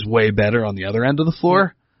is way better on the other end of the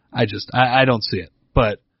floor. I don't see it.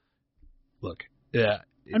 But look, yeah.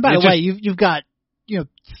 And by the way, you've got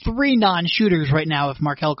 3 non-shooters right now if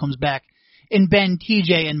Markelle comes back, in Ben,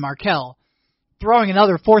 TJ, and Markelle. Throwing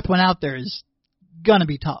another fourth one out there is gonna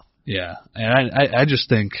be tough. Yeah, and I just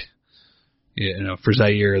think, for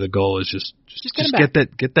Zaire, the goal is just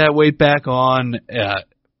get that weight back on.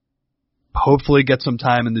 Hopefully, get some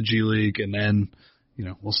time in the G League, and then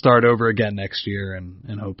we'll start over again next year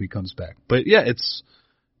and hope he comes back. But yeah, it's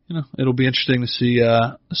it'll be interesting to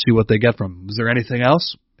see what they get from him. Is there anything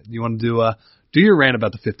else you want to do your rant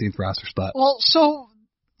about the 15th roster spot? Well, so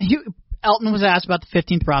Elton was asked about the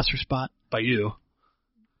 15th roster spot by you.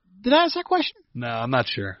 Did I ask that question? No, I'm not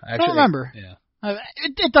sure. Actually, I don't remember. Yeah,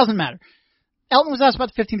 it doesn't matter. Elton was asked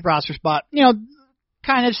about the 15th roster spot.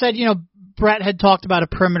 Kind of said, Brett had talked about a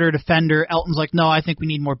perimeter defender. Elton's like, no, I think we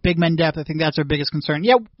need more big men depth. I think that's our biggest concern.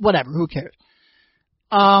 Yeah, whatever. Who cares?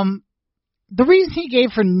 The reason he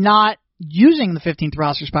gave for not using the 15th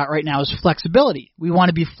roster spot right now is flexibility. We want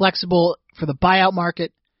to be flexible for the buyout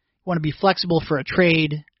market. We want to be flexible for a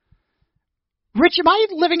trade. Rich, am I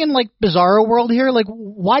living in bizarro world here?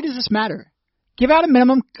 Why does this matter? Give out a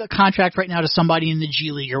minimum contract right now to somebody in the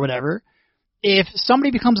G League or whatever. If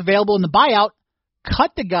somebody becomes available in the buyout,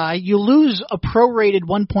 cut the guy. You lose a prorated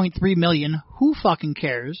 $1.3 million. Who fucking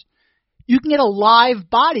cares? You can get a live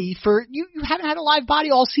body for you haven't had a live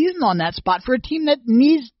body all season on that spot for a team that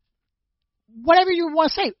needs whatever you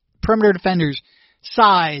want to say. Perimeter defenders,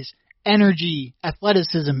 size, energy,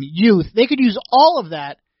 athleticism, youth. They could use all of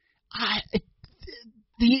that.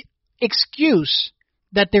 The excuse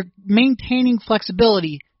that they're maintaining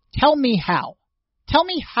flexibility, tell me how. Tell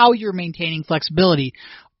me how you're maintaining flexibility.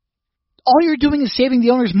 All you're doing is saving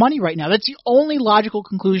the owner's money right now. That's the only logical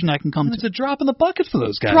conclusion I can come to. It's a drop in the bucket for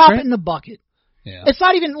those guys, Drop right? it in the bucket. Yeah. It's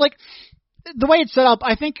not even the way it's set up.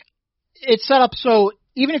 I think it's set up so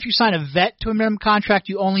even if you sign a vet to a minimum contract,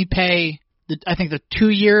 you only pay the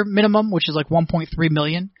 2-year minimum, which is $1.3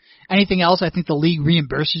 million. Anything else, I think the league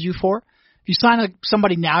reimburses you for. If you sign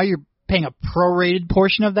somebody now, you're paying a prorated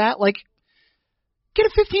portion of that. get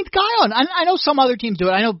a 15th guy on. I know some other teams do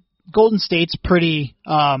it. I know Golden State's pretty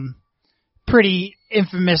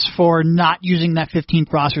infamous for not using that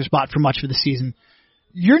 15th roster spot for much of the season.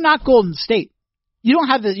 You're not Golden State. You don't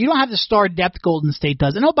have the star depth Golden State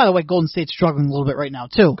does. And oh, by the way, Golden State's struggling a little bit right now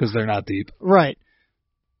too because they're not deep. Right.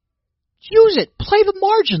 Use it. Play the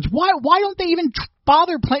margins. Why don't they even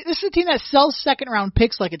bother playing? This is a team that sells second round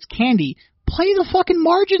picks like it's candy. Play the fucking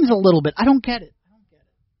margins a little bit. I don't get it.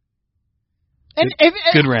 And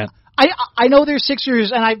good rant. I know there's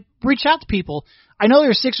Sixers, and I reach out to people. I know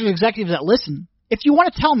there's Sixers executives that listen. If you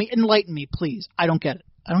want to tell me, enlighten me, please. I don't get it.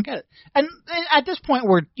 And at this point,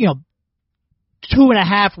 we're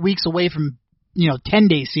 2.5 weeks away from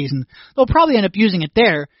 10-day season. They'll probably end up using it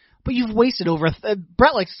there. But you've wasted over.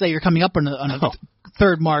 Brett likes to say you're coming up on a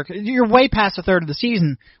third mark. You're way past a third of the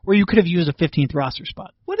season where you could have used a 15th roster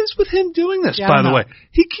spot. What is with him doing this? By the way,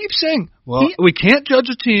 he keeps saying, we can't judge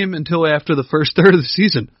a team until after the first third of the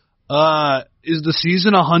season. Is the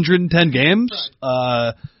season 110 games?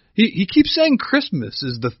 Right. He keeps saying Christmas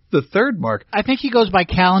is the third mark. I think he goes by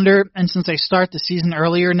calendar, and since they start the season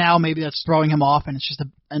earlier now, maybe that's throwing him off, and it's just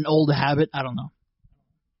an old habit. I don't know.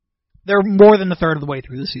 They're more than a third of the way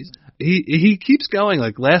through the season. He keeps going.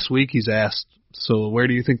 Like last week, he's asked, "So where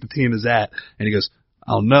do you think the team is at?" And he goes,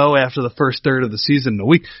 "I'll know after the first third of the season in a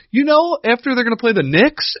week." After they're going to play the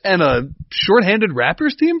Knicks and a shorthanded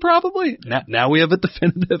Raptors team, probably. Now we have a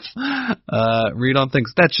definitive read on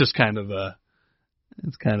things. That's just kind of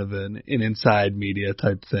an inside media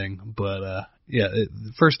type thing. But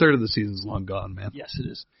the first third of the season is long gone, man. Yes, it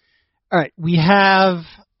is. All right, we have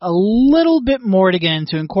a little bit more to get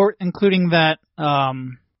into, including that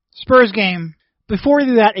Spurs game. Before we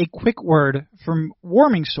do that, a quick word from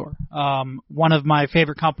Warming Store, one of my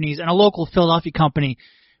favorite companies and a local Philadelphia company,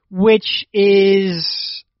 which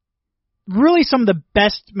is really some of the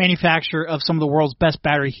best manufacturer of some of the world's best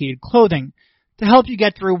battery-heated clothing to help you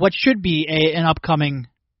get through what should be an upcoming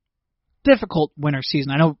difficult winter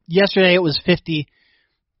season. I know yesterday it was 50.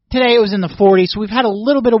 Today it was in the 40s, so we've had a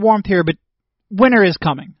little bit of warmth here, but winter is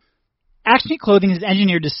coming. Action Heat clothing is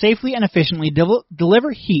engineered to safely and efficiently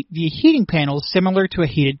deliver heat via heating panels similar to a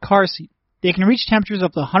heated car seat. They can reach temperatures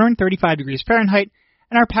up to 135 degrees Fahrenheit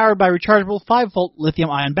and are powered by rechargeable 5-volt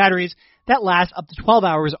lithium-ion batteries that last up to 12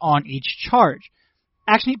 hours on each charge.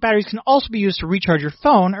 Action Heat batteries can also be used to recharge your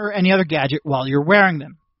phone or any other gadget while you're wearing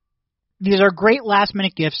them. These are great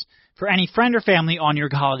last-minute gifts for any friend or family on your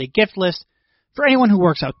holiday gift list, for anyone who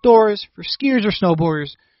works outdoors, for skiers or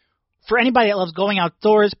snowboarders, for anybody that loves going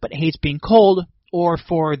outdoors but hates being cold, or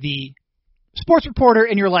for the sports reporter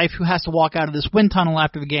in your life who has to walk out of this wind tunnel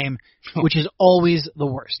after the game, which is always the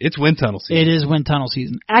worst. It's wind tunnel season. It is wind tunnel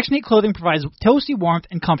season. Action Heat clothing provides toasty warmth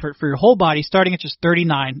and comfort for your whole body, starting at just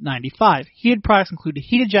 $39.95. Heated products include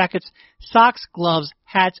heated jackets, socks, gloves,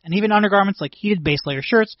 hats, and even undergarments like heated base layer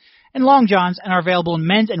shirts and long johns, and are available in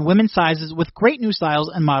men's and women's sizes with great new styles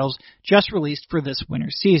and models just released for this winter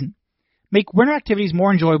season. Make winter activities more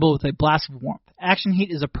enjoyable with a blast of warmth. Action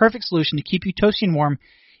Heat is a perfect solution to keep you toasty and warm,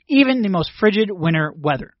 even in the most frigid winter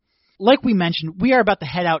weather. Like we mentioned, we are about to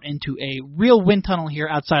head out into a real wind tunnel here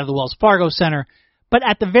outside of the Wells Fargo Center, but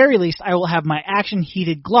at the very least, I will have my Action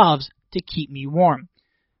heated gloves to keep me warm.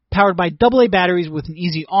 Powered by AA batteries with an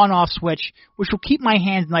easy on-off switch, which will keep my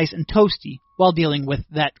hands nice and toasty while dealing with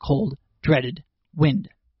that cold, dreaded wind.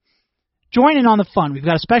 Join in on the fun. We've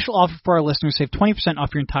got a special offer for our listeners. Save 20%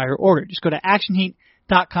 off your entire order. Just go to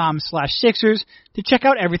actionheat.com/Sixers to check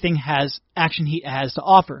out everything Action Heat has to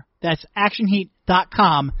offer. That's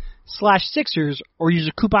actionheat.com/Sixers, or use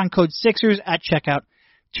the coupon code Sixers at checkout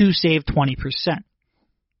to save 20%.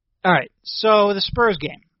 All right, so the Spurs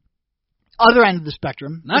game. Other end of the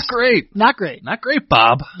spectrum. Not great. Not great. Not great,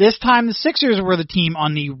 Bob. This time the Sixers were the team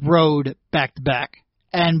on the road back-to-back,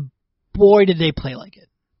 and boy, did they play like it.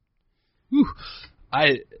 Whew.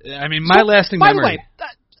 I mean, my lasting memory. By the way,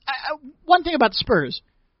 one thing about the Spurs.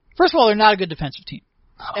 First of all, they're not a good defensive team.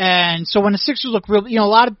 And so when the Sixers look real, a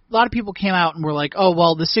lot of people came out and were like, "Oh,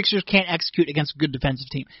 well, the Sixers can't execute against a good defensive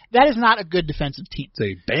team." That is not a good defensive team. It's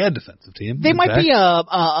a bad defensive team. They might be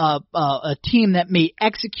a team that may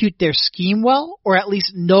execute their scheme well, or at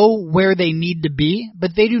least know where they need to be,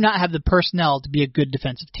 but they do not have the personnel to be a good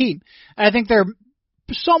defensive team. And I think they're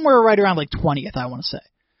somewhere right around like 20th, I want to say.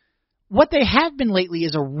 What they have been lately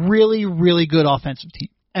is a really, really good offensive team.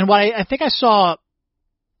 And what I think I saw,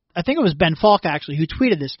 I think it was Ben Falk actually who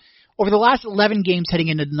tweeted this. Over the last 11 games heading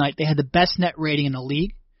into the night, they had the best net rating in the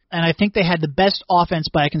league, and I think they had the best offense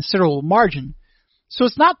by a considerable margin. So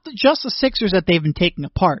it's not just the Sixers that they've been taking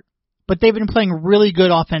apart, but they've been playing really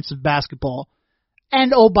good offensive basketball.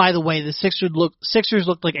 And oh, by the way, the Sixers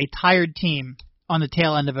looked like a tired team on the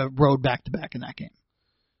tail end of a road back-to-back in that game.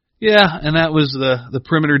 Yeah, and that was the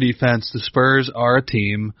perimeter defense. The Spurs are a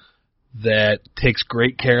team that takes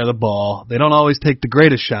great care of the ball. They don't always take the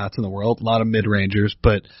greatest shots in the world, a lot of mid-rangers,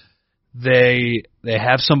 but they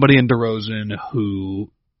have somebody in DeRozan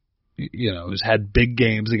who, has had big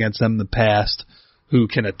games against them in the past, who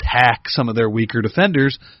can attack some of their weaker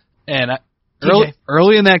defenders. And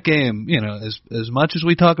early in that game, as much as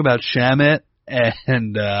we talk about Shamet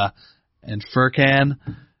and Furkan,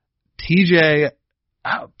 TJ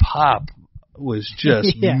Pop was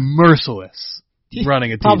just merciless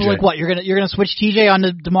running at TJ. Probably like what? You're gonna switch TJ on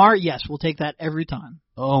to DeMar? Yes, we'll take that every time.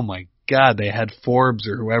 Oh my God, they had Forbes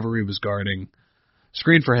or whoever he was guarding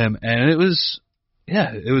screen for him, and it was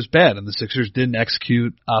bad. And the Sixers didn't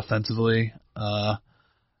execute offensively. I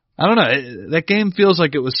don't know. That game feels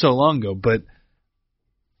like it was so long ago, but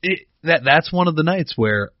that's one of the nights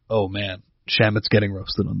where, oh man, Shamet's getting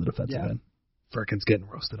roasted on the defensive end. Furkan's getting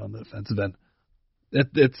roasted on the defensive end.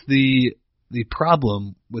 It's the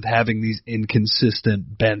problem with having these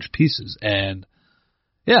inconsistent bench pieces. And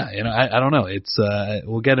I don't know. It's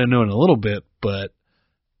we'll get into it in a little bit, but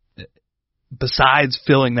besides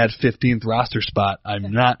filling that 15th roster spot,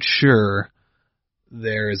 I'm not sure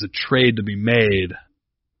there is a trade to be made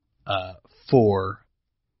for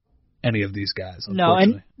any of these guys. No,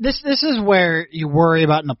 and this is where you worry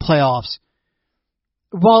about in the playoffs.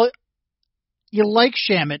 Well, you like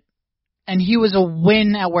Shamet, and he was a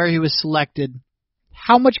win at where he was selected.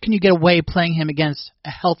 How much can you get away playing him against a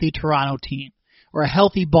healthy Toronto team or a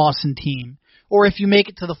healthy Boston team? Or if you make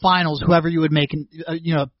it to the finals, whoever you would make,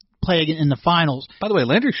 play in the finals. By the way,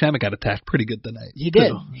 Landry Shamet got attacked pretty good tonight. He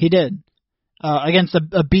did. He did. Against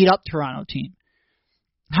a beat-up Toronto team.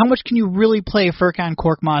 How much can you really play Furkan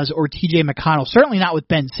Korkmaz or TJ McConnell? Certainly not with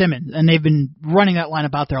Ben Simmons, and they've been running that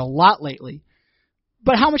lineup out there a lot lately.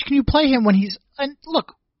 But how much can you play him when he's... And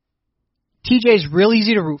look, TJ's real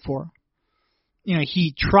easy to root for.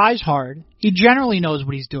 He tries hard. He generally knows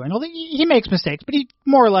what he's doing. Although he makes mistakes, but he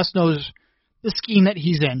more or less knows the scheme that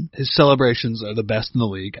he's in. His celebrations are the best in the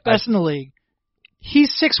league. Best in the league.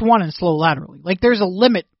 He's 6'1" and slow laterally. Like, there's a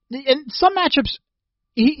limit. In some matchups,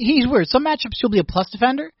 he's weird. Some matchups he'll be a plus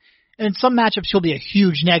defender, and in some matchups he'll be a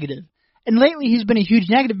huge negative. And lately he's been a huge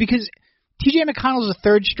negative because TJ McConnell is a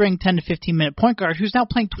third-string 10 to 15-minute point guard who's now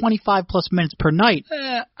playing 25-plus minutes per night.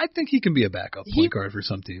 I think he can be a backup point guard for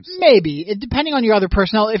some teams. Maybe, depending on your other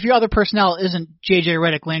personnel. If your other personnel isn't J.J.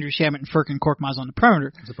 Redick, Landry Shamet, and Furkan Korkmaz on the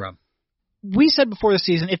perimeter. That's a problem. We said before the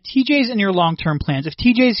season, if TJ's in your long-term plans, if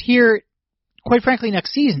TJ's here, quite frankly,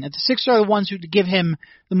 next season, if the Sixers are the ones who give him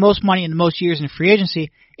the most money and the most years in free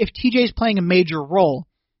agency, if TJ's playing a major role,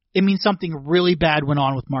 it means something really bad went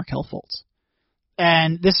on with Markelle Fultz.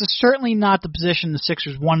 And this is certainly not the position the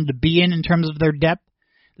Sixers wanted to be in terms of their depth.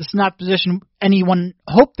 This is not the position anyone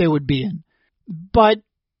hoped they would be in. But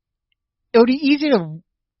it would be easy to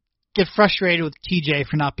get frustrated with TJ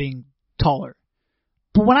for not being taller.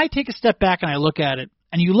 But when I take a step back and I look at it,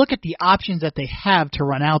 and you look at the options that they have to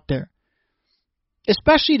run out there,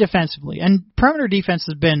 especially defensively, and perimeter defense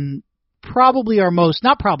has been easily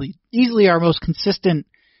our most consistent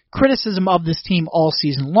criticism of this team all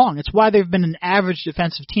season long. It's why they've been an average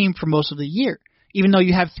defensive team for most of the year, even though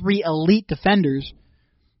you have three elite defenders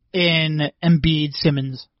in Embiid,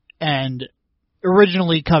 Simmons, and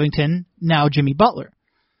originally Covington, now Jimmy Butler.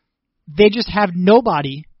 They just have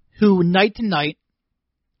nobody who, night to night,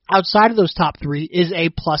 outside of those top three, is a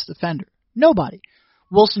plus defender. Nobody.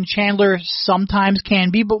 Wilson Chandler sometimes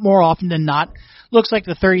can be, but more often than not, looks like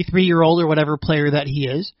the 33-year-old or whatever player that he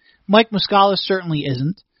is. Mike Muscala certainly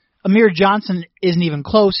isn't. Amir Johnson isn't even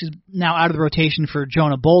close. He's now out of the rotation for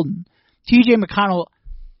Jonah Bolden. TJ McConnell,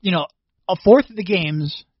 a fourth of the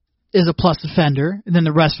games is a plus defender, and then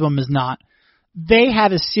the rest of them is not. They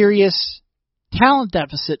have a serious talent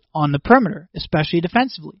deficit on the perimeter, especially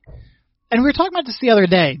defensively. And we were talking about this the other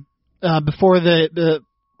day, before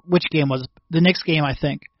which game was it? The Knicks game, I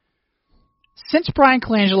think. Since Brian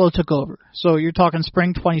Colangelo took over, so you're talking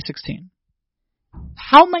spring 2016,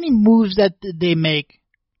 how many moves that did they make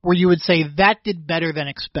where you would say that did better than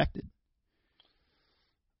expected?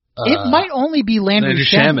 It might only be Landry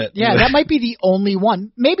Shamet. Yeah, that might be the only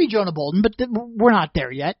one. Maybe Jonah Bolden, but we're not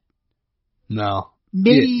there yet. No.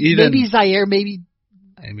 Maybe Zaire, maybe...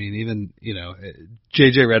 I mean, even,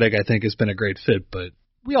 J.J. Redick, I think, has been a great fit, but...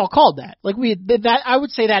 We all called that. I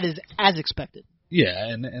would say that is as expected. Yeah,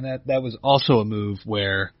 and that was also a move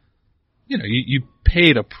where, you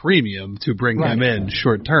paid a premium to bring him in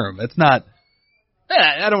short term. It's not...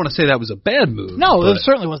 I don't want to say that was a bad move. No, it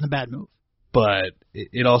certainly wasn't a bad move. But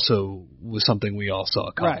it also was something we all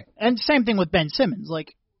saw coming. Right. And same thing with Ben Simmons.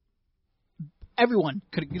 everyone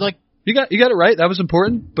could You got it right. That was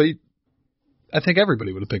important, but I think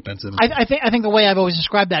everybody would have picked Ben Simmons. I think the way I've always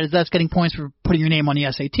described that is that's getting points for putting your name on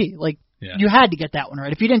the SAT. You had to get that one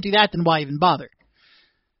right. If you didn't do that, then why even bother?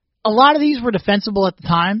 A lot of these were defensible at the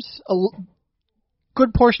times. A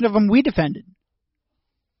good portion of them we defended.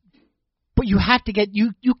 But you have to get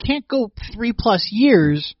you can't go 3+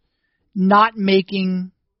 years not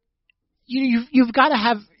making. You've got to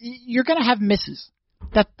have. You're going to have misses.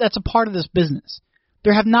 That's a part of this business.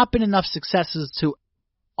 There have not been enough successes to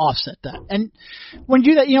offset that. And when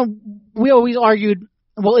you do that, we always argued,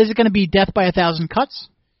 well, is it going to be death by 1,000 cuts,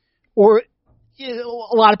 or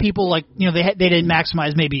a lot of people they didn't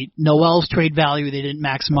maximize maybe Noel's trade value. They didn't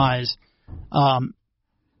maximize. A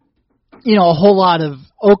whole lot of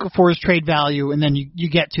Okafor's trade value, and then you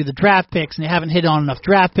get to the draft picks, and they haven't hit on enough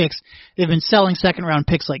draft picks. They've been selling second-round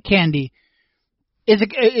picks like candy. Is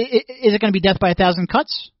it going to be death by 1,000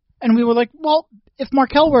 cuts? And we were like, well, if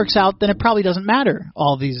Markelle works out, then it probably doesn't matter,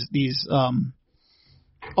 all of these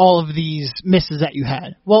misses that you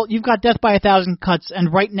had. Well, you've got death by 1,000 cuts,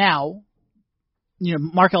 and right now,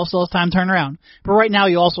 Markelle still has time to turn around. But right now,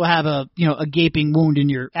 you also have a gaping wound in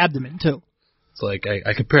your abdomen, too. It's like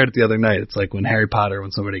I compared it the other night. It's like when Harry Potter,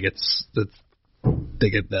 when somebody they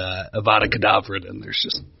get the Avada Kedavra, and there's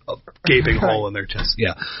just a gaping hole in their chest.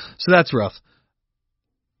 Yeah, so that's rough.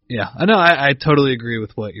 Yeah, I know. I totally agree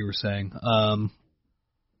with what you were saying.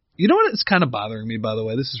 You know what is kind of bothering me, by the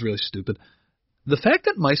way? This is really stupid. The fact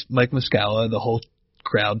that Mike Muscala, the whole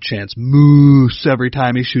crowd chants "Moose" every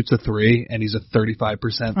time he shoots a three, and he's a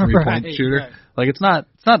 35% three-point shooter. Right. It's not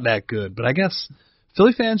that good, but I guess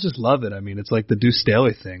Philly fans just love it. I mean, it's like the Deuce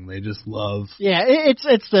Staley thing. They just love. Yeah,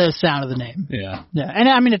 it's the sound of the name. Yeah. Yeah, and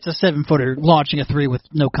I mean, it's a 7-footer launching a three with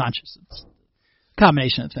no conscience. It's a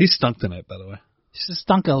combination of things. He stunk tonight, by the way. He's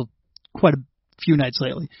stunk quite a few nights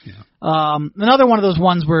lately. Yeah. Another one of those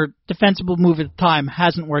ones where defensible move at the time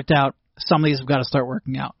hasn't worked out. Some of these have got to start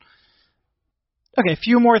working out. Okay, a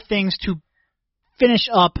few more things to finish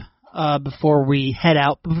up before we head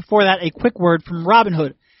out. But before that, a quick word from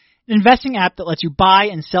Robinhood, an investing app that lets you buy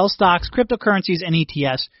and sell stocks, cryptocurrencies, and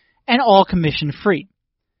ETFs, and all commission-free.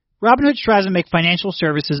 Robinhood strives to make financial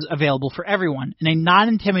services available for everyone in a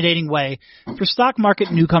non-intimidating way for stock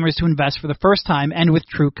market newcomers to invest for the first time and with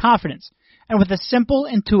true confidence, and with a simple,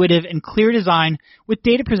 intuitive, and clear design with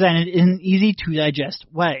data presented in an easy-to-digest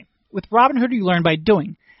way. With Robinhood, you learn by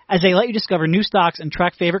doing, as they let you discover new stocks and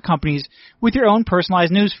track favorite companies with your own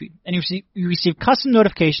personalized newsfeed, and you receive custom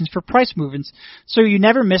notifications for price movements so you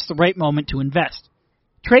never miss the right moment to invest.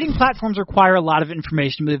 Trading platforms require a lot of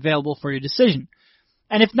information to be available for your decision,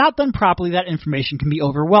 and if not done properly, that information can be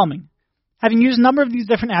overwhelming. Having used a number of these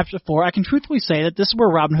different apps before, I can truthfully say that this is where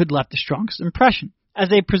Robinhood left the strongest impression, as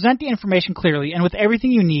they present the information clearly and with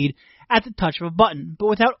everything you need at the touch of a button, but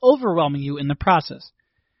without overwhelming you in the process.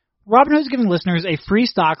 Robinhood is giving listeners a free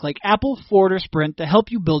stock like Apple, Ford, or Sprint to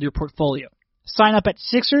help you build your portfolio. Sign up at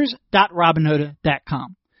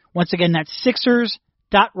Sixers.Robinhood.com. Once again, that's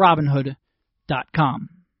Sixers.Robinhood.com.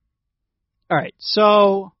 All right,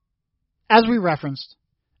 so as we referenced,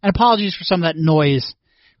 and apologies for some of that noise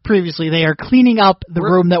previously, they are cleaning up the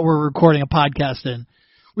room that we're recording a podcast in.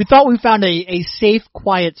 We thought we found a safe,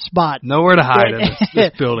 quiet spot. Nowhere to hide in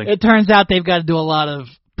this building. It turns out they've got to do a lot of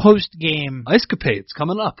post-game Ice-capades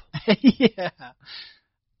coming up. Yeah.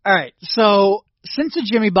 All right, so since the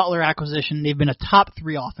Jimmy Butler acquisition, they've been a top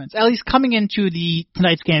 3 offense, at least coming into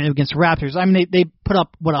tonight's game against the Raptors. I mean, they put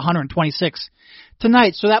up, 126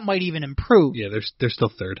 tonight, so that might even improve. Yeah, they're still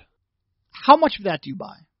third. How much of that do you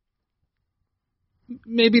buy?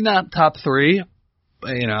 Maybe not top 3.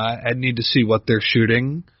 I'd need to see what they're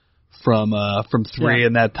shooting from 3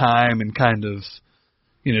 in that time and kind of,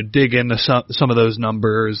 dig into some of those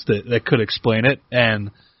numbers that could explain it.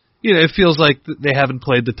 And, it feels like they haven't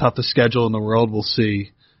played the toughest schedule in the world. We'll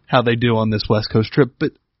see how they do on this West Coast trip.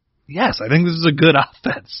 But, yes, I think this is a good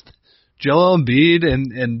offense. Joel Embiid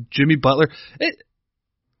and Jimmy Butler.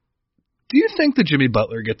 Do you think that Jimmy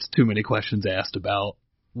Butler gets too many questions asked about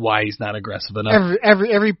why he's not aggressive enough?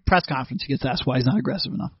 Every press conference he gets asked why he's not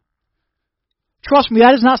aggressive enough. Trust me,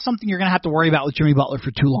 that is not something you're going to have to worry about with Jimmy Butler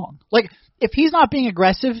for too long. If he's not being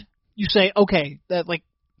aggressive, you say, okay, that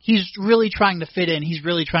he's really trying to fit in. He's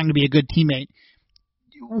really trying to be a good teammate.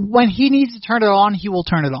 When he needs to turn it on, he will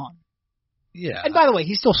turn it on. Yeah. And by the way,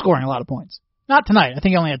 he's still scoring a lot of points. Not tonight. I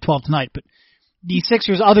think he only had 12 tonight, but the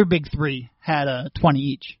Sixers' other big 3 had 20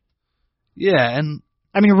 each. Yeah, and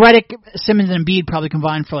I mean, Redick, Simmons, and Embiid probably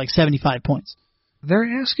combined for 75 points.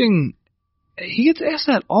 They're asking, he gets asked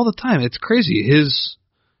that all the time. It's crazy.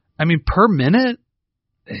 Per minute,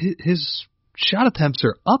 his shot attempts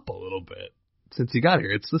are up a little bit. since he got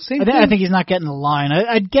here. It's the same I thing. think he's not getting the line.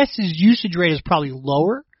 I'd guess his usage rate is probably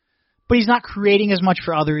lower, but he's not creating as much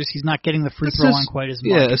for others. He's not getting the free throw line quite as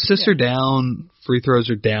much. Yeah, assists are down, free throws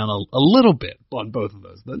are down a little bit on both of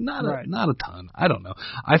those, but not a ton. I don't know.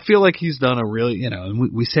 I feel like he's done a really,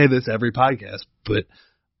 and we say this every podcast, but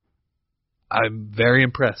I'm very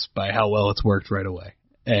impressed by how well it's worked right away.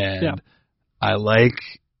 And I like,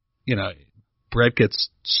 Brett gets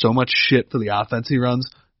so much shit for the offense he runs.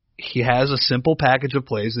 He has a simple package of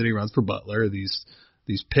plays that he runs for Butler, these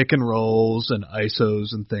pick and rolls and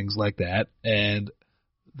ISOs and things like that, and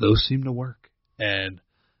those seem to work. And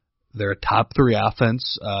they're a top 3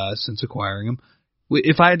 offense since acquiring him.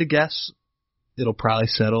 If I had to guess, it'll probably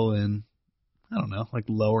settle in, I don't know, like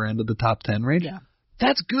lower end of the top 10 range. Yeah.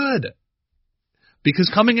 That's good.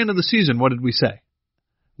 Because coming into the season, what did we say?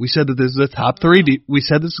 We said that this is a top 3. We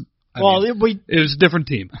said this. It was a different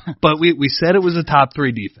team, but we said it was a top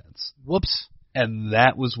 3 defense. Whoops. And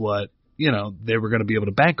that was what, they were going to be able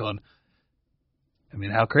to bank on. I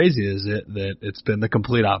mean, how crazy is it that it's been the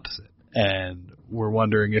complete opposite? And we're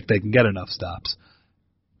wondering if they can get enough stops.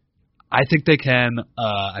 I think they can.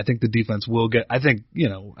 I think the defense will get, I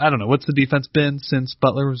don't know, what's the defense been since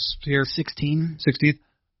Butler was here? 16th.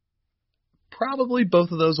 Probably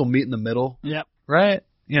both of those will meet in the middle. Yep. Right?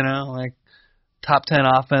 Like top 10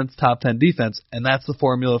 offense, top 10 defense, and that's the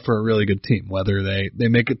formula for a really good team. Whether they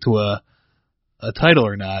make it to a title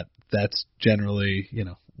or not, that's generally,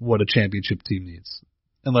 what a championship team needs.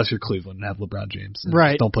 Unless you're Cleveland and have LeBron James. And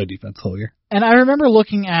right. Don't play defense the whole year. And I remember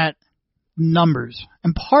looking at numbers,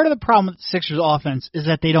 and part of the problem with the Sixers offense is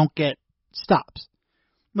that they don't get stops.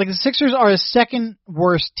 Like the Sixers are the second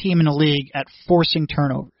worst team in the league at forcing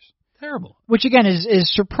turnovers. Terrible. Which again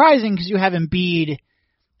is surprising because you have Embiid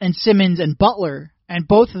and Simmons and Butler, and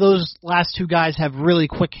both of those last 2 guys have really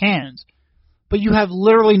quick hands. But you have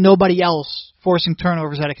literally nobody else forcing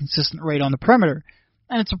turnovers at a consistent rate on the perimeter.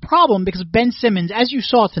 And it's a problem because Ben Simmons, as you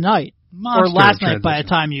saw tonight, or last night by the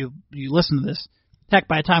time you listen to this, heck,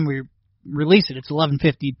 by the time we release it, it's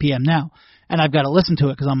 11:50 p.m. now, and I've got to listen to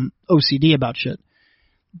it because I'm OCD about shit.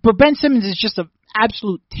 But Ben Simmons is just an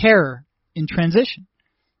absolute terror in transition.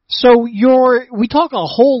 So we talk a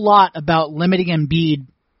whole lot about limiting Embiid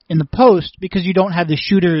in the post because you don't have the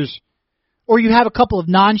shooters, or you have a couple of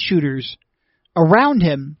non-shooters around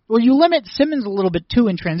him. Well, you limit Simmons a little bit too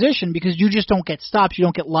in transition because you just don't get stops, you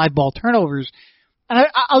don't get live ball turnovers. And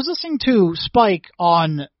I was listening to Spike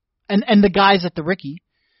on and the guys at the Ricky,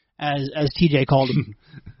 as TJ called him,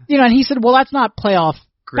 and he said, "Well, that's not playoff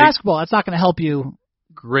basketball. That's not going to help you."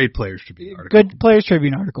 Great Players Tribune article. Good Players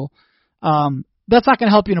Tribune article. That's not going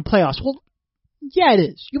to help you in the playoffs. Well, yeah, it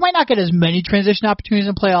is. You might not get as many transition opportunities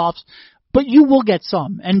in playoffs, but you will get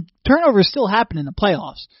some. And turnovers still happen in the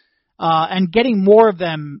playoffs. And getting more of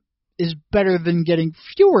them is better than getting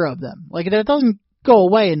fewer of them. Like that doesn't go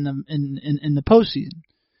away in the postseason.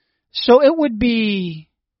 So it would be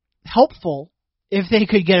helpful if they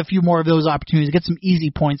could get a few more of those opportunities, get some easy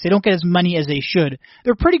points. They don't get as many as they should.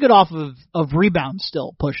 They're pretty good off of rebounds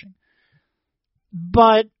still pushing.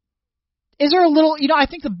 But is there a little, I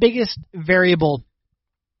think the biggest variable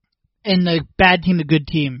in the bad team to good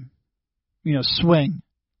team, swing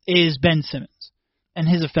is Ben Simmons and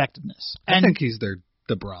his effectiveness. I think he's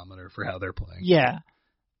the barometer for how they're playing. Yeah.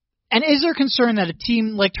 And is there concern that a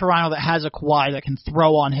team like Toronto that has a Kawhi that can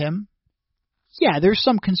throw on him? Yeah, there's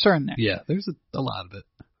some concern there. Yeah, there's a lot of it.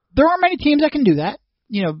 There aren't many teams that can do that.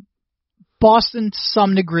 Boston to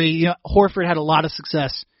some degree. Horford had a lot of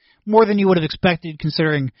success, more than you would have expected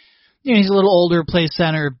considering he's a little older, plays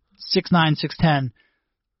center, 6'9", 6'10".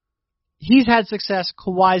 He's had success.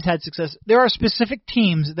 Kawhi's had success. There are specific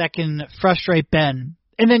teams that can frustrate Ben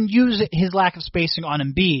and then use his lack of spacing on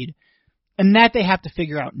Embiid, and that they have to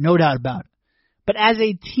figure out, no doubt about it. But as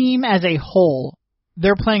a team, as a whole,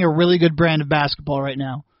 they're playing a really good brand of basketball right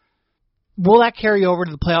now. Will that carry over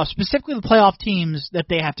to the playoffs, specifically the playoff teams that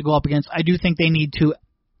they have to go up against? I do think they need to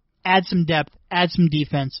add some depth, add some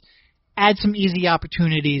defense, add some easy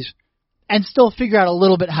opportunities, and still figure out a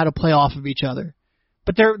little bit how to play off of each other.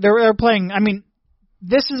 But they're playing,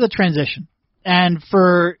 this is a transition. And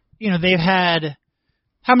for, they've had,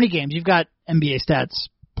 how many games? You've got NBA stats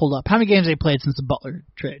pulled up. How many games they played since the Butler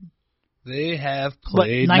trade? They have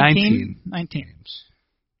played 19 games.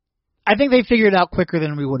 I think they figured it out quicker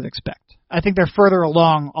than we would have expected. I think they're further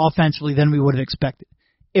along offensively than we would have expected.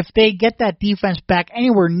 If they get that defense back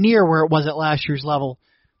anywhere near where it was at last year's level,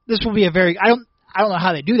 this will be I don't know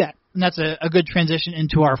how they do that. And that's a good transition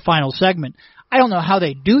into our final segment. I don't know how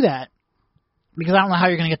they do that because I don't know how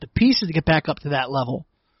you're going to get the pieces to get back up to that level.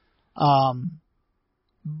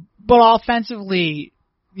 But offensively,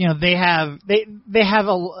 they have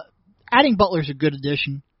adding Butler's a good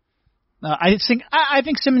addition. I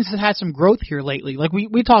think Simmons has had some growth here lately. Like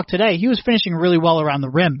we talked today, he was finishing really well around the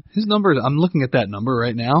rim. His numbers, I'm looking at that number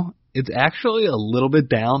right now. It's actually a little bit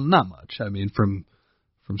down, not much. I mean, from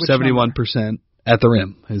 71% at the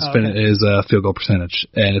rim, his field goal percentage,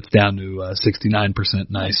 and it's down to 69%.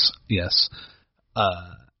 Nice, yes.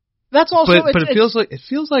 That's also, but it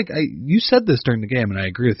feels like you said this during the game, and I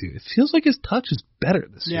agree with you. It feels like his touch is better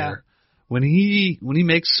this year. When he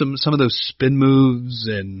makes some of those spin moves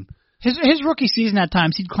and. His rookie season at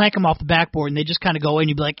times, he'd clank them off the backboard, and they just kind of go in.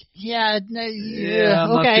 You'd be like, it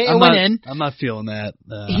went in. I'm not feeling that.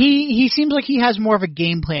 He seems like he has more of a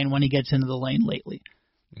game plan when he gets into the lane lately.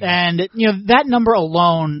 Yeah. And, that number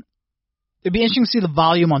alone, it'd be interesting to see the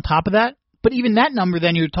volume on top of that. But even that number,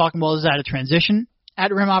 then you're talking, well, is that a transition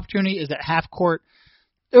at rim opportunity? Is that half court?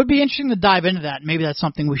 It would be interesting to dive into that. Maybe that's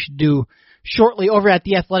something we should do shortly over at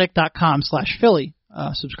theathletic.com/Philly.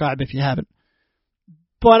 Subscribe if you haven't.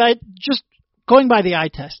 But just going by the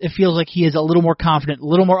eye test, it feels like he is a little more confident, a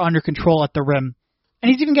little more under control at the rim.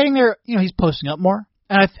 And he's even getting there, he's posting up more.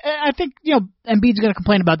 And I think, Embiid's going to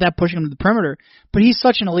complain about that, pushing him to the perimeter. But he's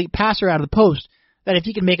such an elite passer out of the post that if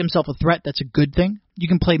he can make himself a threat, that's a good thing. You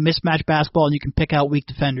can play mismatch basketball and you can pick out weak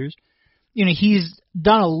defenders. He's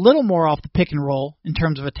done a little more off the pick and roll in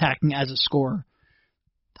terms of attacking as a scorer.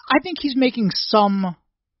 I think he's making some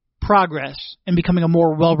progress in becoming a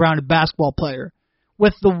more well-rounded basketball player,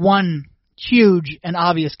 with the one huge and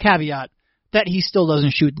obvious caveat that he still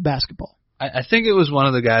doesn't shoot the basketball. I think it was one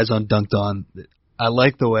of the guys on Dunked On. I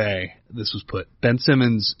like the way this was put. Ben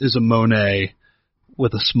Simmons is a Monet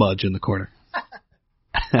with a smudge in the corner.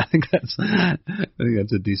 I think that's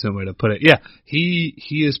a decent way to put it. Yeah,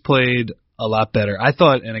 he has played a lot better. I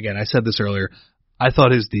thought, and again, I said this earlier, I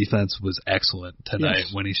thought his defense was excellent tonight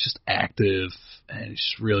when he's just active and he's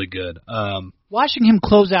just really good. Watching him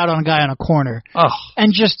close out on a guy on a corner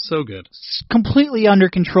and just so good, completely under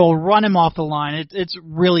control, run him off the line. It's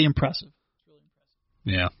really impressive.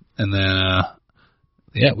 Yeah, and then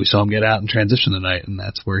we saw him get out in transition tonight, and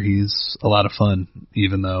that's where he's a lot of fun.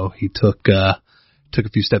 Even though he took a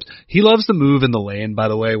few steps, he loves the move in the lane. By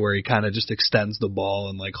the way, where he kind of just extends the ball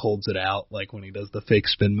and like holds it out, like when he does the fake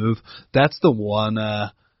spin move. That's the one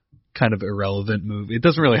kind of irrelevant move. It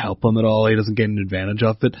doesn't really help him at all. He doesn't get an advantage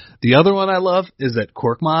off it. The other one I love is that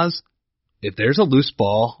Korkmaz, if there's a loose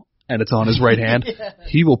ball and it's on his right hand,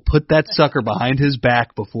 he will put that sucker behind his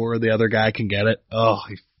back before the other guy can get it. Oh,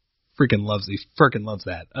 he freaking loves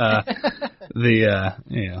that.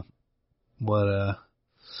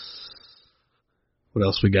 What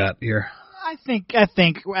else we got here? I think at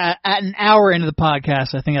an hour into the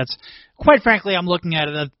podcast, I think that's, quite frankly, I'm looking at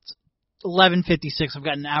it at 11:56. I've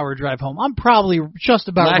got an hour drive home. I'm probably just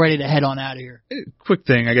about ready to head on out of here. Quick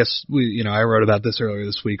thing, I guess I wrote about this earlier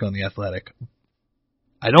this week on The Athletic.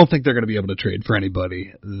 I don't think they're going to be able to trade for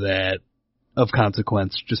anybody that of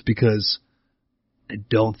consequence, just because I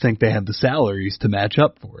don't think they have the salaries to match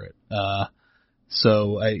up for it.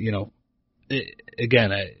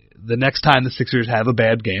 The next time the Sixers have a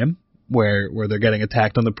bad game where they're getting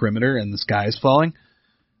attacked on the perimeter and the sky is falling,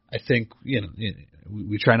 I think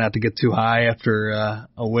we try not to get too high after a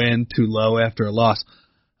win, too low after a loss.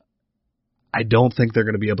 I don't think they're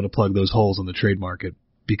going to be able to plug those holes in the trade market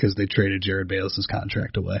because they traded Jared Bayless's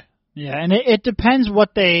contract away. Yeah, and it depends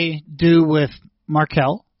what they do with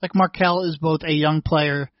Markelle. Like, Markelle is both a young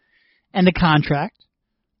player and a contract.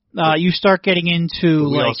 You start getting into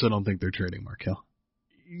we also don't think they're trading Markelle.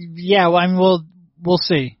 Yeah, well, I mean, we'll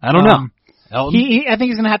see. I don't know. I think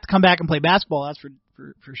he's going to have to come back and play basketball. That's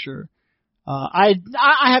for sure. I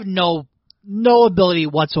have no ability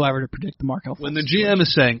whatsoever to predict the Markelle. When the GM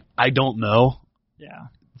is saying, I don't know,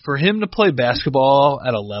 for him to play basketball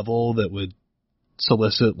at a level that would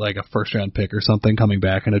solicit like a first-round pick or something coming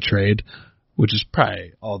back in a trade, which is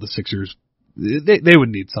probably all the Sixers, they would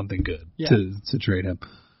need something good to trade him.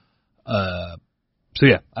 I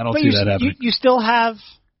don't see that happening. You still have,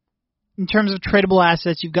 in terms of tradable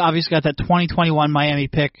assets, you've obviously got that 2021 Miami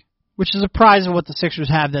pick, which is a prize of what the Sixers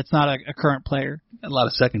have that's not a current player. A lot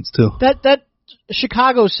of seconds, too. That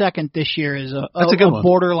Chicago second this year is a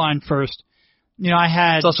borderline first.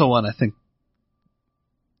 It's also one I think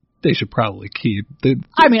they should probably keep.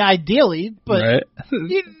 Ideally, but right?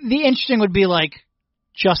 the interesting would be like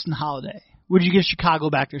Justin Holiday. Would you give Chicago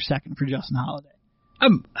back their second for Justin Holiday? I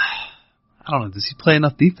don't know. Does he play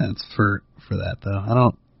enough defense for that, though? I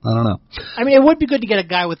don't know. It would be good to get a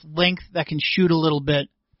guy with length that can shoot a little bit.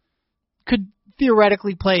 Could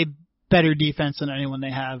theoretically play better defense than anyone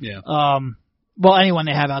they have. Yeah. Anyone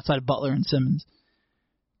they have outside of Butler and Simmons.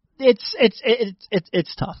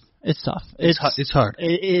 It's tough. It's tough. It's hard.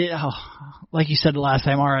 Like you said the last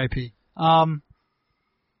time, R.I.P. I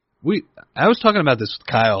was talking about this with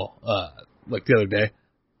Kyle like the other day.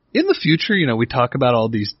 In the future, we talk about all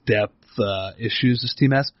these depth issues this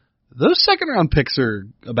team has. Those second round picks are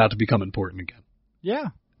about to become important again. Yeah.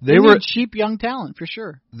 They were cheap young talent for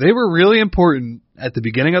sure. They were really important at the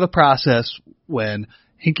beginning of the process when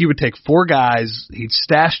Hinkie would take 4 guys, he'd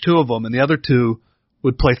stash 2 of them, and the other 2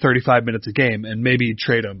 would play 35 minutes a game, and maybe he'd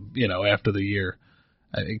trade them, after the year.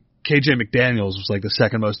 KJ McDaniels was like the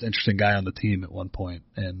second most interesting guy on the team at one point,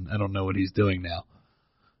 and I don't know what he's doing now.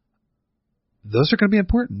 Those are going to be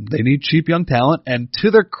important. They need cheap young talent, and to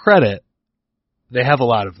their credit, they have a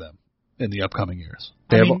lot of them in the upcoming years.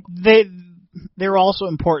 They were also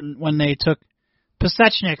important when they took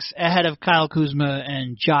Pasechniks ahead of Kyle Kuzma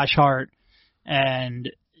and Josh Hart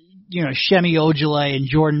and Shemi Ojale and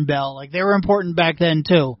Jordan Bell. Like, they were important back then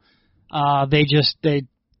too. They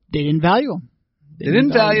didn't value them. They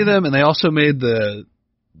didn't value them, and they also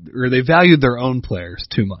they valued their own players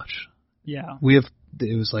too much. Yeah.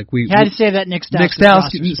 It was like we had to say that Nick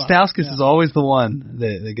Stauskas is always the one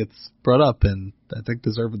that gets brought up, and I think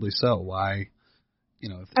deservedly so. Why?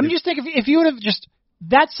 Just think if you would have just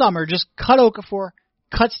that summer just cut Okafor,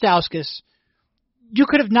 cut Stauskas, you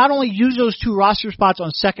could have not only used those 2 roster spots on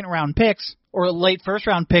second round picks or a late first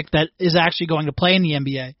round pick that is actually going to play in the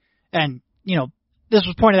NBA, and this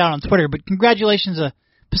was pointed out on Twitter, but congratulations to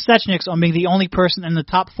Pasechniks on being the only person in the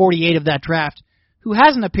top 48 of that draft who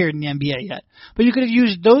hasn't appeared in the NBA yet. But you could have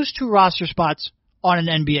used those 2 roster spots on an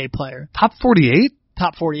NBA player. Top 48?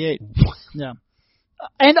 Top 48. Yeah.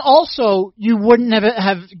 And also, you wouldn't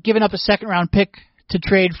have given up a second-round pick to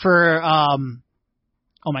trade for,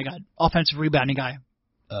 offensive rebounding guy.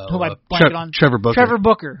 Who am I blanking on? Trevor Booker. Trevor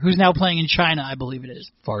Booker, who's now playing in China, I believe it is.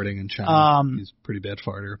 Farting in China. He's a pretty bad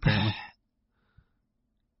farter, apparently.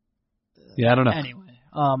 Yeah, I don't know. Anyway,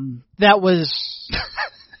 that was...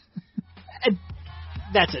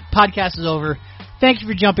 That's it. Podcast is over. Thank you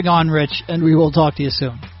for jumping on, Rich, and we will talk to you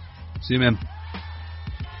soon. See you, man.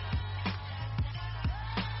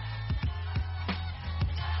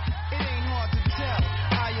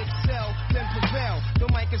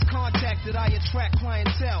 I attract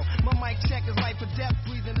clientele. My mic check is life or death,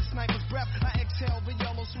 breathing the sniper's breath. I